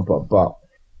Hydra Stomper, but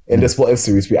in this What If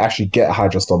series we actually get a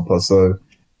Hydra Stomper, so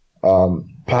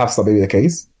perhaps that may be the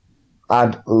case.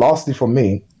 And lastly from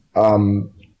me, I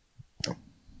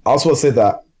also want to say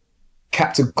that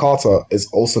Captain Carter is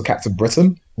also Captain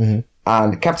Britain.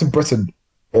 And Captain Britain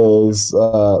is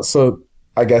so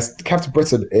I guess Captain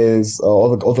Britain is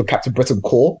or the Captain Britain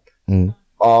Corps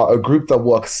are a group that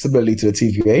works similarly to the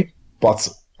TVA, but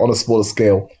on a smaller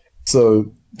scale. So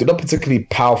they're not particularly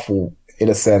powerful in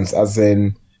a sense, as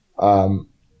in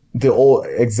they all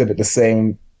exhibit the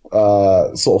same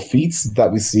sort of feats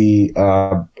that we see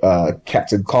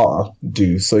Captain Carter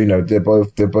do. So you know they're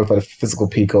both at a physical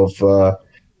peak of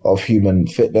human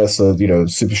fitness. So you know,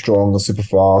 super strong, super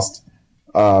fast.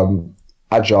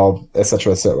 Agile,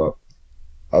 etc., etc.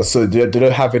 So they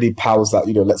don't have any powers that,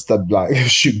 you know, lets them like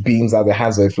shoot beams out of their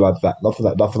hands or anything like that. Nothing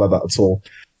like that at all.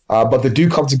 But they do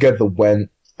come together when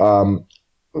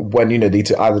you know, need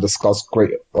to either discuss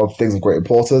things of great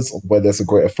importance, or where there's a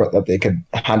greater threat that they can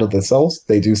handle themselves.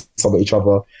 They do summon each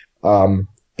other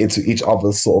into each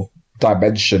other's sort of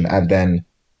dimension, and then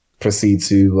proceed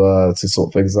to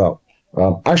sort things out.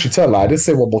 Actually, tell a lie, I did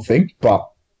say one more thing, but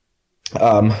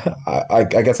I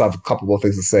guess I have a couple more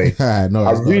things to say. No,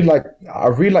 I really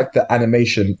like the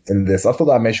animation in this. I thought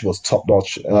the animation was top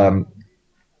notch,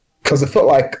 because it felt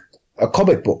like a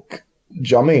comic book. Do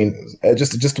you know what I mean?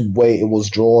 Just the way it was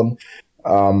drawn,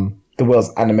 the way it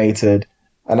was animated,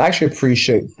 and I actually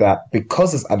appreciate that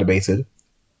because it's animated,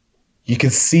 you can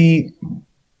see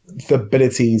the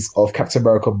abilities of Captain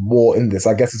America more in this.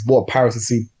 I guess it's more apparent to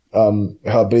see her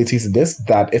abilities in this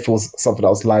than if it was something that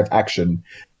was live action.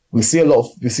 We see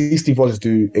Steve Rogers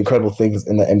do incredible things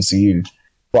in the MCU,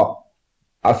 but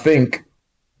I think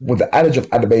with the adage of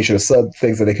animation, there's certain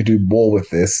things that they could do more with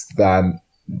this than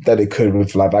they could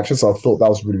with live action. So I thought that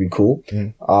was really, really cool.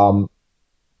 I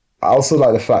also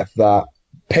like the fact that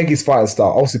Peggy's fighting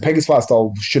style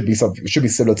should be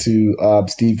similar to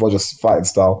Steve Rogers' fighting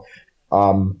style.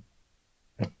 But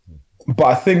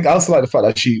I also like the fact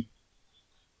that she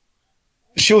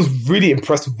was really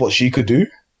impressed with what she could do,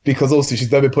 because also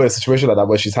she's never been put in a situation like that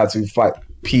where she's had to fight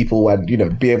people and, you know,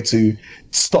 be able to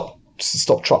stop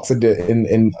trucks in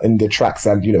the tracks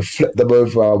and, you know, flip them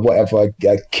over, whatever,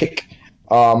 kick.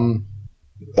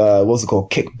 what's it called,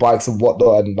 kick bikes and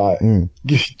whatnot, and like, do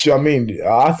you know what I mean?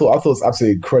 I thought it was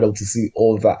absolutely incredible to see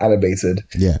all of that animated.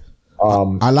 Yeah.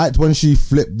 I liked when she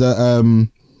flipped the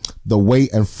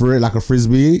weight and threw it like a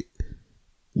frisbee.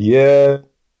 Yeah.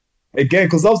 Again,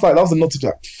 because that was a nod to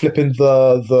like flipping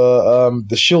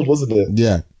the shield, wasn't it?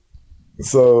 Yeah.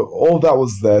 So all that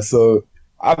was there. So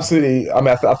absolutely. I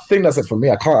mean, I think that's it for me.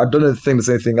 I don't know if there's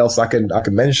anything else I can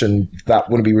mention that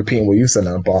wouldn't be repeating what you said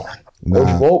now, but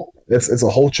overall, it's a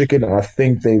whole chicken, and I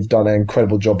think they've done an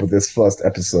incredible job with this first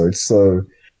episode. So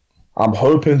I'm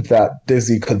hoping that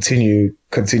Disney continue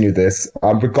this,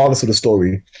 regardless of the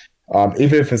story.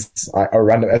 Even if it's a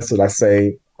random episode, like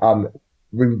say,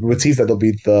 we tease that there'll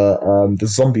be the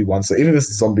zombie one. So even if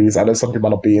it's zombies, I know some people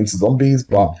might not be into zombies,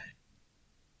 but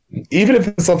even if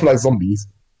it's something like zombies,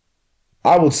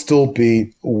 I would still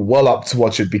be well up to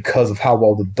watch it because of how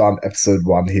well they've done episode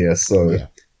 1 here. So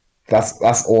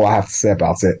that's all I have to say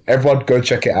about it. Everyone go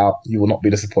check it out. You will not be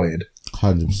disappointed.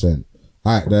 100%.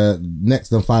 All right, the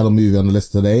next and final movie on the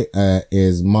list today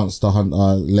is Monster Hunter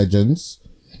Legends.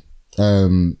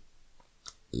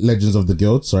 Legends of the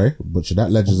Guild, sorry, butchered that.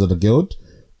 Legends of the Guild.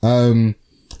 A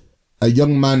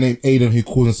young man named Aiden who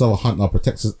calls himself a hunter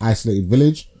protects his isolated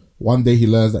village. One day he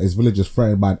learns that his village is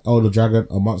threatened by an elder dragon,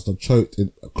 a monster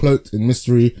cloaked in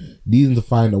mystery, needing to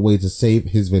find a way to save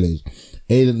his village.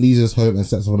 Aiden leaves his home and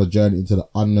sets off on a journey into the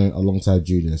unknown alongside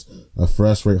Julius, a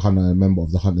first-rate hunter and a member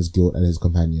of the Hunters Guild, and his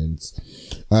companions.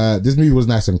 This movie was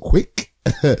nice and quick.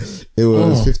 It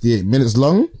was 58 minutes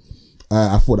long.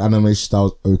 I thought the animation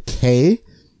style was okay.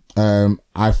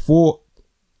 I thought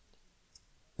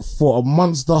for a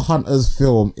Monster Hunters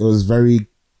film, it was very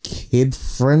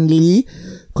kid-friendly,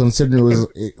 considering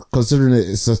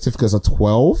its certificates are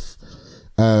 12.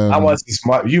 I want to be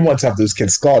smart. You want to have those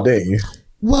kids scarred, didn't you?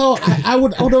 Well, I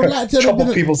would have liked to chop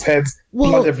off people's heads,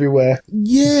 blood everywhere.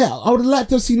 Yeah, I would have liked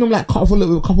to have seen them like cut off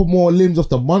a couple more limbs off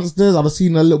the monsters. I'd have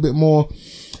seen a little bit more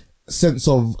sense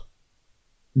of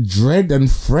dread and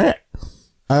threat.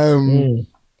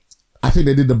 I think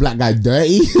they did the black guy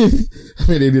dirty. I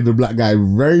think they did the black guy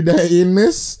very dirty in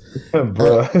this.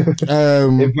 Bro.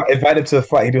 Invited him to a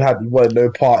fight, he wanted no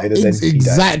part in it.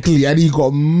 Exactly, and he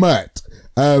got murked.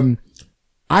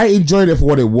 I enjoyed it for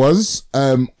what it was.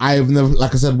 I've never,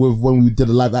 like I said, when we did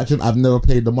the live action, I've never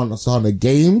played the Monster Hunter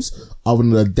games other than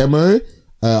the demo.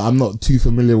 I'm not too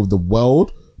familiar with the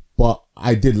world, but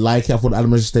I did like it. I thought the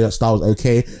animation style was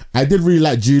okay. I did really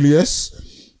like Julius.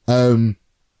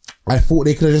 I thought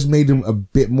they could have just made him a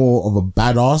bit more of a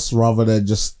badass rather than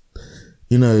just,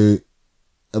 I don't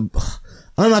know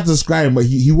how to describe him, but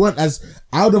he weren't as,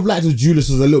 I would have liked if Julius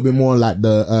was a little bit more like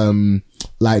the,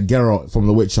 like Geralt from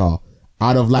The Witcher.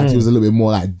 I'd have liked he was a little bit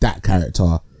more like that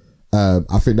character. I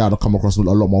think that would have come across a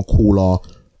lot more cooler.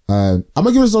 I'm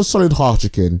gonna give this a solid half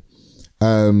chicken.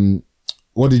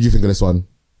 What did you think of this one?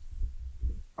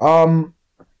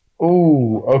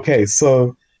 Okay,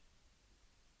 so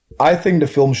I think the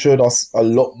film showed us a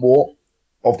lot more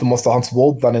of the Monster Hunter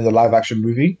world than in the live action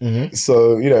movie. Mm-hmm.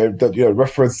 So,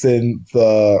 referencing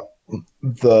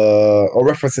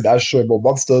referencing as showing more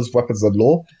monsters, weapons, and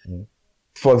lore. Mm-hmm.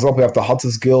 For example, you have the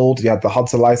Hunters Guild, you have the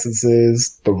hunter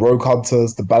licenses, the rogue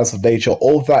hunters, the balance of nature.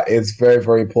 All of that is very,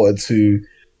 very important to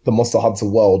the Monster Hunter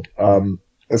world,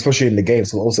 especially in the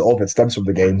games. So also all of it stems from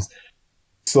the games.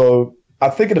 So I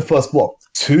think in the first,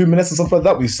 2 minutes or something like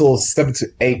that, we saw 7 to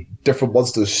 8 different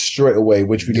monsters straight away,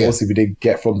 which we didn't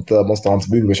get from the Monster Hunter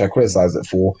movie, which I criticized it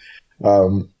for.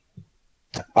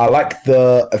 I like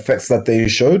the effects that they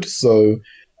showed. So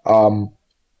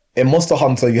in Monster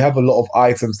Hunter, you have a lot of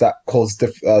items that cause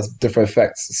different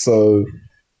effects. So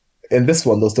in this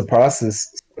one, there's the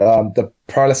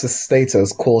paralysis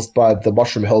status caused by the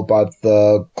mushroom held by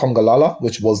the Congalala,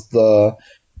 which was the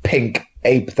pink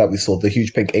ape that we saw, the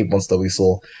huge pink ape monster we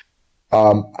saw.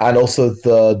 And also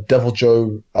the Devil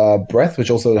Joe breath, which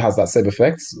also has that same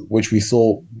effect, which we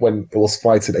saw when it was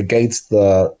fighting against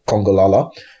the Congalala.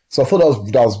 So I thought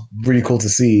that was really cool to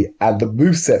see. And the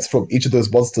movesets from each of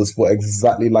those monsters were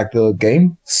exactly like the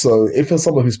game. So if you're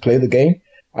someone who's played the game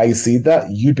and you see that,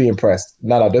 you'd be impressed.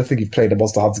 No, I don't think you've played a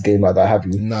Monster Hunter game like that, have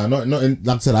you? No, not in,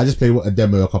 like I said, I just played a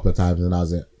demo a couple of times and that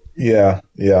was it. Yeah.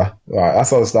 All right,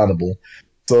 that's understandable.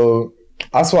 So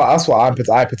that's why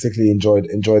I particularly enjoyed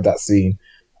that scene.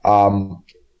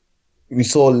 We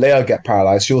saw Leia get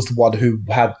paralyzed. She was the one who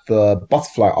had the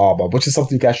butterfly armor, which is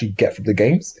something you can actually get from the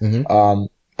games. Mm-hmm.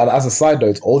 And as a side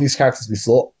note, all these characters we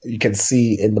saw, you can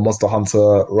see in the Monster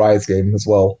Hunter Rise game as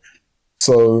well.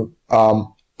 So,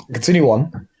 continue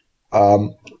on.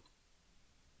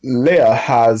 Leia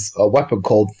has a weapon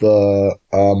called the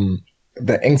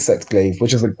the insect glaive,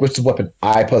 which is a weapon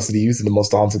I personally use in the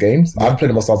Monster Hunter games. I haven't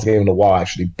played a Monster Hunter game in a while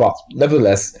actually, but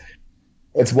nevertheless,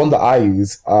 it's one that I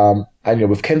use. And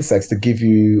with Kinsects to give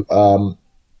you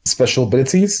special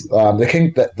abilities.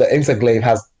 The insect glaive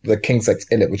has the Kinsect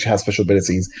in it, which has special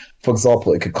abilities. For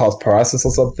example, it could cause paralysis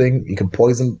or something. You can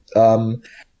poison a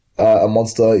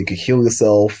monster. You can heal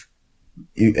yourself.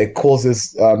 It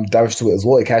causes damage to it as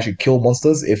well. It can actually kill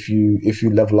monsters if you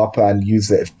level up and use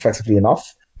it effectively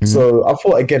enough. So I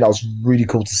thought, again, that was really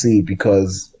cool to see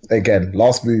because, again,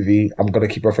 last movie, I'm going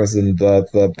to keep referencing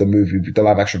the movie, the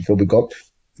live action film we got.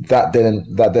 That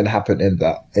didn't happen in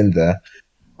there.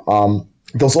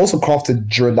 There was also crafted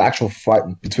during the actual fight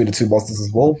between the two monsters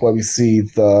as well, where we see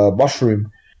the mushroom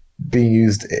being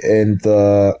used in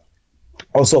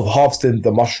also harvesting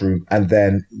the mushroom and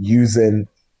then using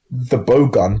the bow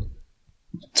gun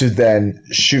to then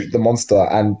shoot the monster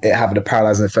and it having a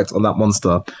paralyzing effect on that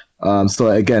monster. So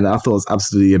again, I thought it was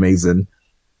absolutely amazing.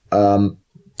 I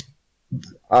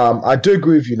do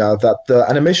agree with you now that the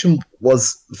animation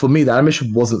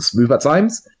wasn't smooth at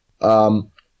times.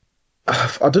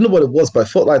 I don't know what it was, but I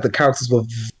felt like the characters were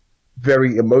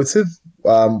very emotive,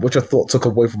 which I thought took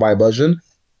away from my immersion.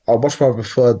 I much more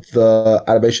preferred the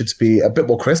animation to be a bit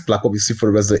more crisp, like what we see for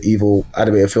the Resident Evil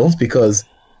animated films, because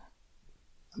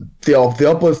they are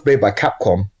both made by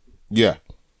Capcom. Yeah.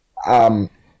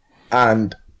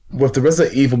 And with the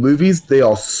Resident Evil movies, they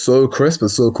are so crisp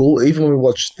and so cool. Even when we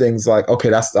watch things like, okay,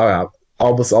 that's all right. I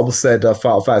almost said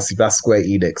Final Fantasy, that's Square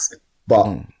Enix.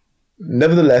 But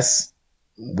nevertheless,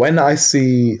 when I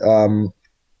see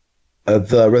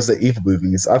the Resident Evil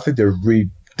movies, I think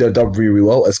they're done really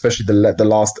well, especially the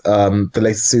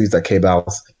latest series that came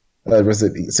out,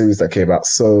 Resident Evil series that came out.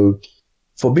 So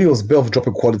for me, it was a bit of a drop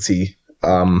in quality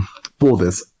for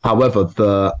this. However,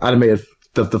 the animated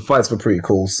the fights were pretty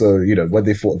cool. So when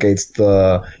they fought against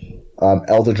the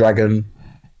Elder Dragon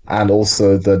and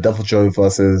also the Devil Joe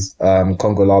versus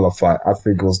Congo Lala fight, I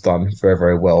think it was done very,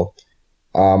 very well.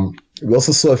 We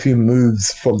also saw a few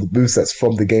moves from the movesets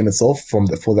from the game itself, for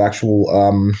the actual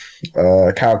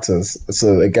characters.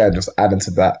 So again, just adding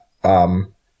to that,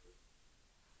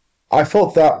 I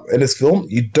thought that in this film,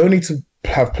 you don't need to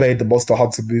have played the Monster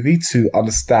Hunter movie to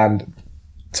understand.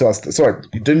 Sorry,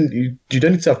 you don't need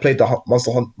to have played the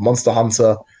Monster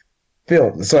Hunter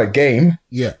film. Sorry, game.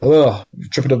 Yeah.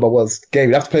 Tripping over my words. Game.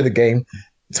 You have to play the game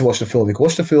to watch the film. You can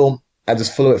watch the film and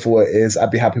just follow it for what it is. I'd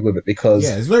be happy with it because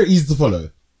it's very easy to follow.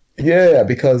 Yeah,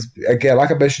 because again,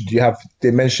 like I mentioned,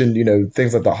 they mentioned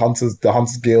things like the Hunters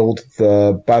Guild,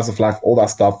 the Bands of Life, all that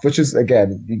stuff, which is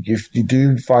again you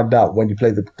do find out when you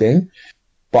play the game,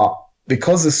 but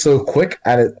because it's so quick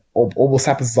and it almost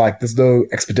happens like there's no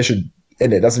expedition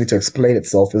in it. It doesn't need to explain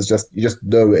itself. It's just you just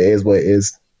know it is what it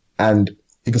is, and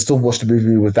you can still watch the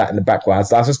movie with that in the background.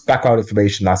 So that's just background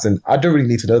information. I don't really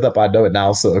need to know that, but I know it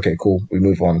now. So okay, cool, we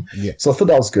move on. Yeah. So I thought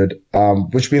that was good.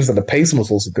 Which means that the pacing was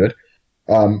also good.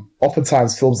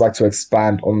 Oftentimes films like to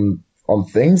expand on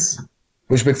things,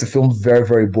 which makes the film very,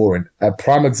 very boring. A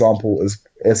prime example is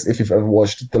if you've ever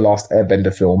watched the last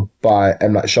Airbender film by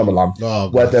M. Night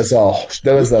Shyamalan, where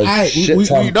there was a shit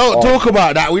ton. We don't talk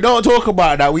about that. We don't talk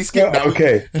about that. We skip that.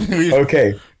 Okay.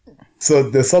 Okay. So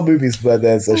there's some movies where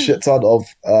there's a shit ton of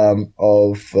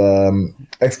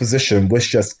exposition,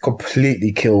 which just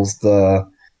completely kills the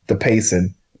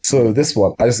pacing. So this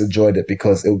one, I just enjoyed it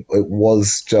because it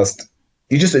was just.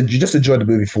 You just enjoyed the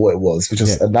movie for what it was, which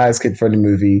is a nice kid-friendly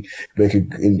movie where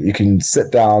you can sit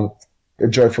down,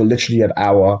 enjoy it for literally an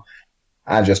hour,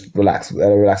 and just relax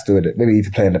doing it. Maybe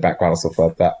even play in the background or stuff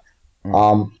like that.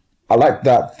 I like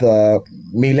that the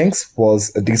Mealinx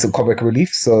was a decent comic relief.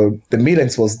 So the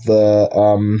Mealinx was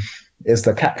is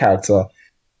the cat character.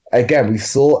 Again, we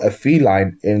saw a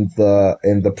feline in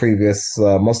the previous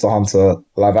Monster Hunter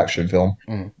live action film.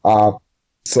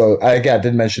 So again, I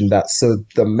did mention that. So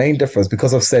the main difference,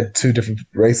 because I've said two different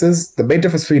races, the main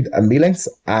difference between a Mealinx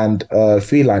and a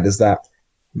feline is that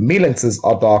Mealinxes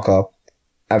are darker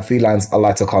and felines are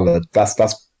lighter colored. That's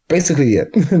basically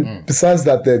it. Besides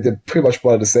that, they're pretty much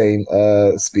one of the same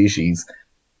species.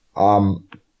 I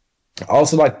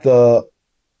also like the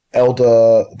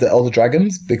elder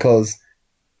dragons because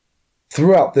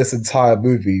throughout this entire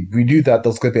movie, we knew that there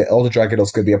was going to be an Elder Dragon, there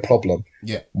was going to be a problem.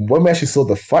 Yeah. When we actually saw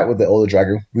the fight with the Elder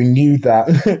Dragon, we knew that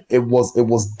it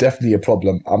was definitely a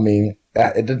problem. I mean,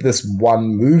 it did this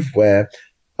one move where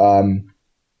it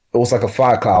was like a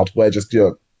fire cloud where it just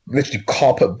literally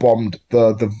carpet bombed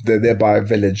the nearby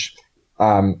village,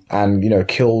 and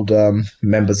killed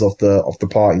members of the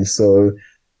party. So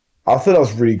I thought that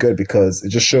was really good because it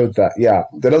just showed that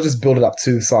they're not just building up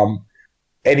to some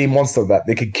any monster that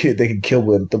they could kill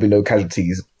with there'll be no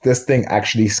casualties. This thing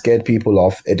actually scared people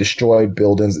off. It destroyed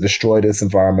buildings. It destroyed its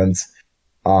environment.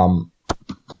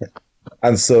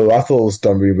 And so I thought it was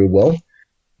done really, really well.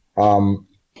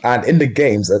 And in the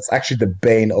games, it's actually the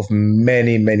bane of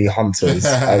many, many hunters.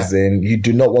 As in, you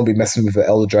do not want to be messing with the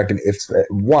Elder Dragon.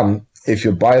 If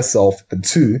you're by yourself, and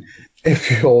two, if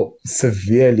you're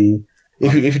severely,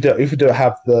 if you don't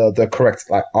have the correct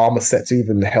like armor set to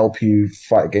even help you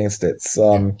fight against its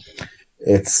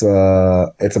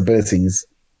abilities.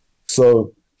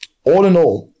 So, all in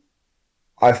all,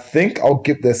 I think I'll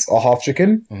give this a half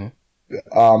chicken.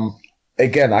 Mm-hmm.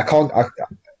 Again, I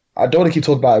don't want to keep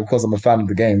talking about it because I'm a fan of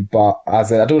the game, but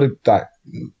as I don't want to,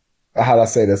 how do I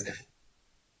say this?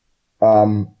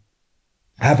 I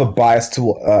have a bias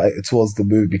towards the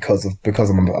movie because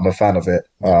I'm a fan of it.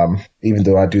 Even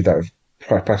though I do that with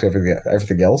practically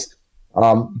everything else.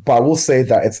 But I will say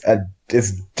that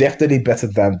it's definitely better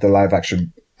than the live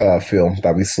action film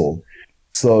that we saw.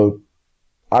 So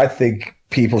I think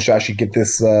people should actually give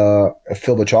this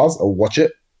film a chance or watch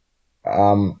it.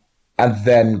 And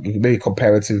then maybe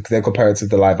compare it to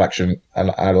the live action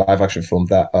and a live action film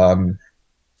that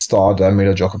starred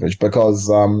Mila Djokovic, because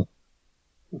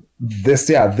this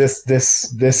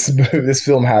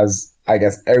film has, I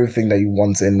guess, everything that you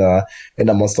want in a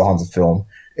Monster Hunter film.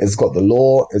 It's got the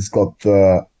lore, it's got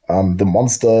the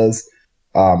monsters,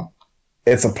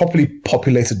 it's a properly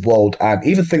populated world, and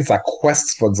even things like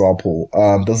quests, for example.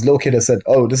 There's a little kid that said,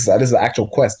 "Oh, this is an actual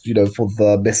quest, for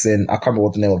the missing." I can't remember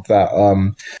what the name of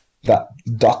that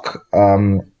duck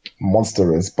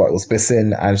monster is, but it was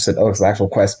missing, and she said, "Oh, it's an actual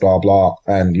quest, blah blah,"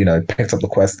 and picked up the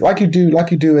quest like you do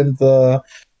in the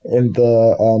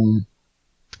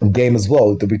game as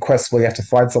well. The request where you have to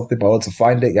find something, but in order to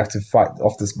find it, you have to fight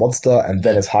off this monster, and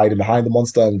then it's hiding behind the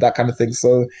monster and that kind of thing.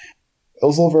 So it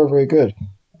was all very, very good.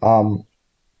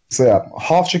 So yeah,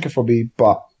 half chicken for me,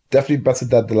 but definitely better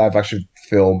than the live action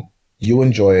film. You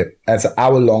enjoy it. And it's an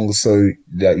hour long, so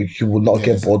yeah, you will not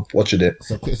get bored watching it.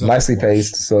 It's nicely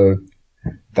paced, so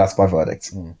that's my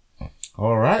verdict.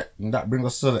 All right, and that brings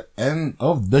us to the end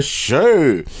of the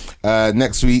show.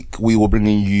 Next week we will bring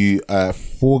in you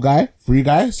Free Guy,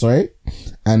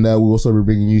 and we'll also be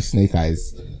bringing you Snake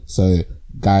Eyes. So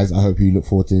guys, I hope you look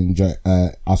forward to enjoy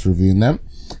us reviewing them.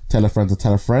 Tell a friend to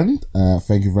tell a friend.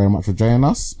 Thank you very much for joining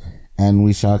us, and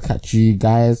we shall catch you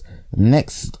guys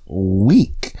next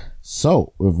week.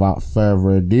 So without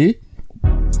further ado,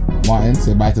 Martin,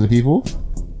 say bye to the people.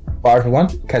 Bye everyone,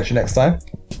 catch you next time.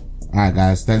 Alright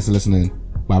guys, thanks for listening.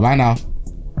 Bye bye now.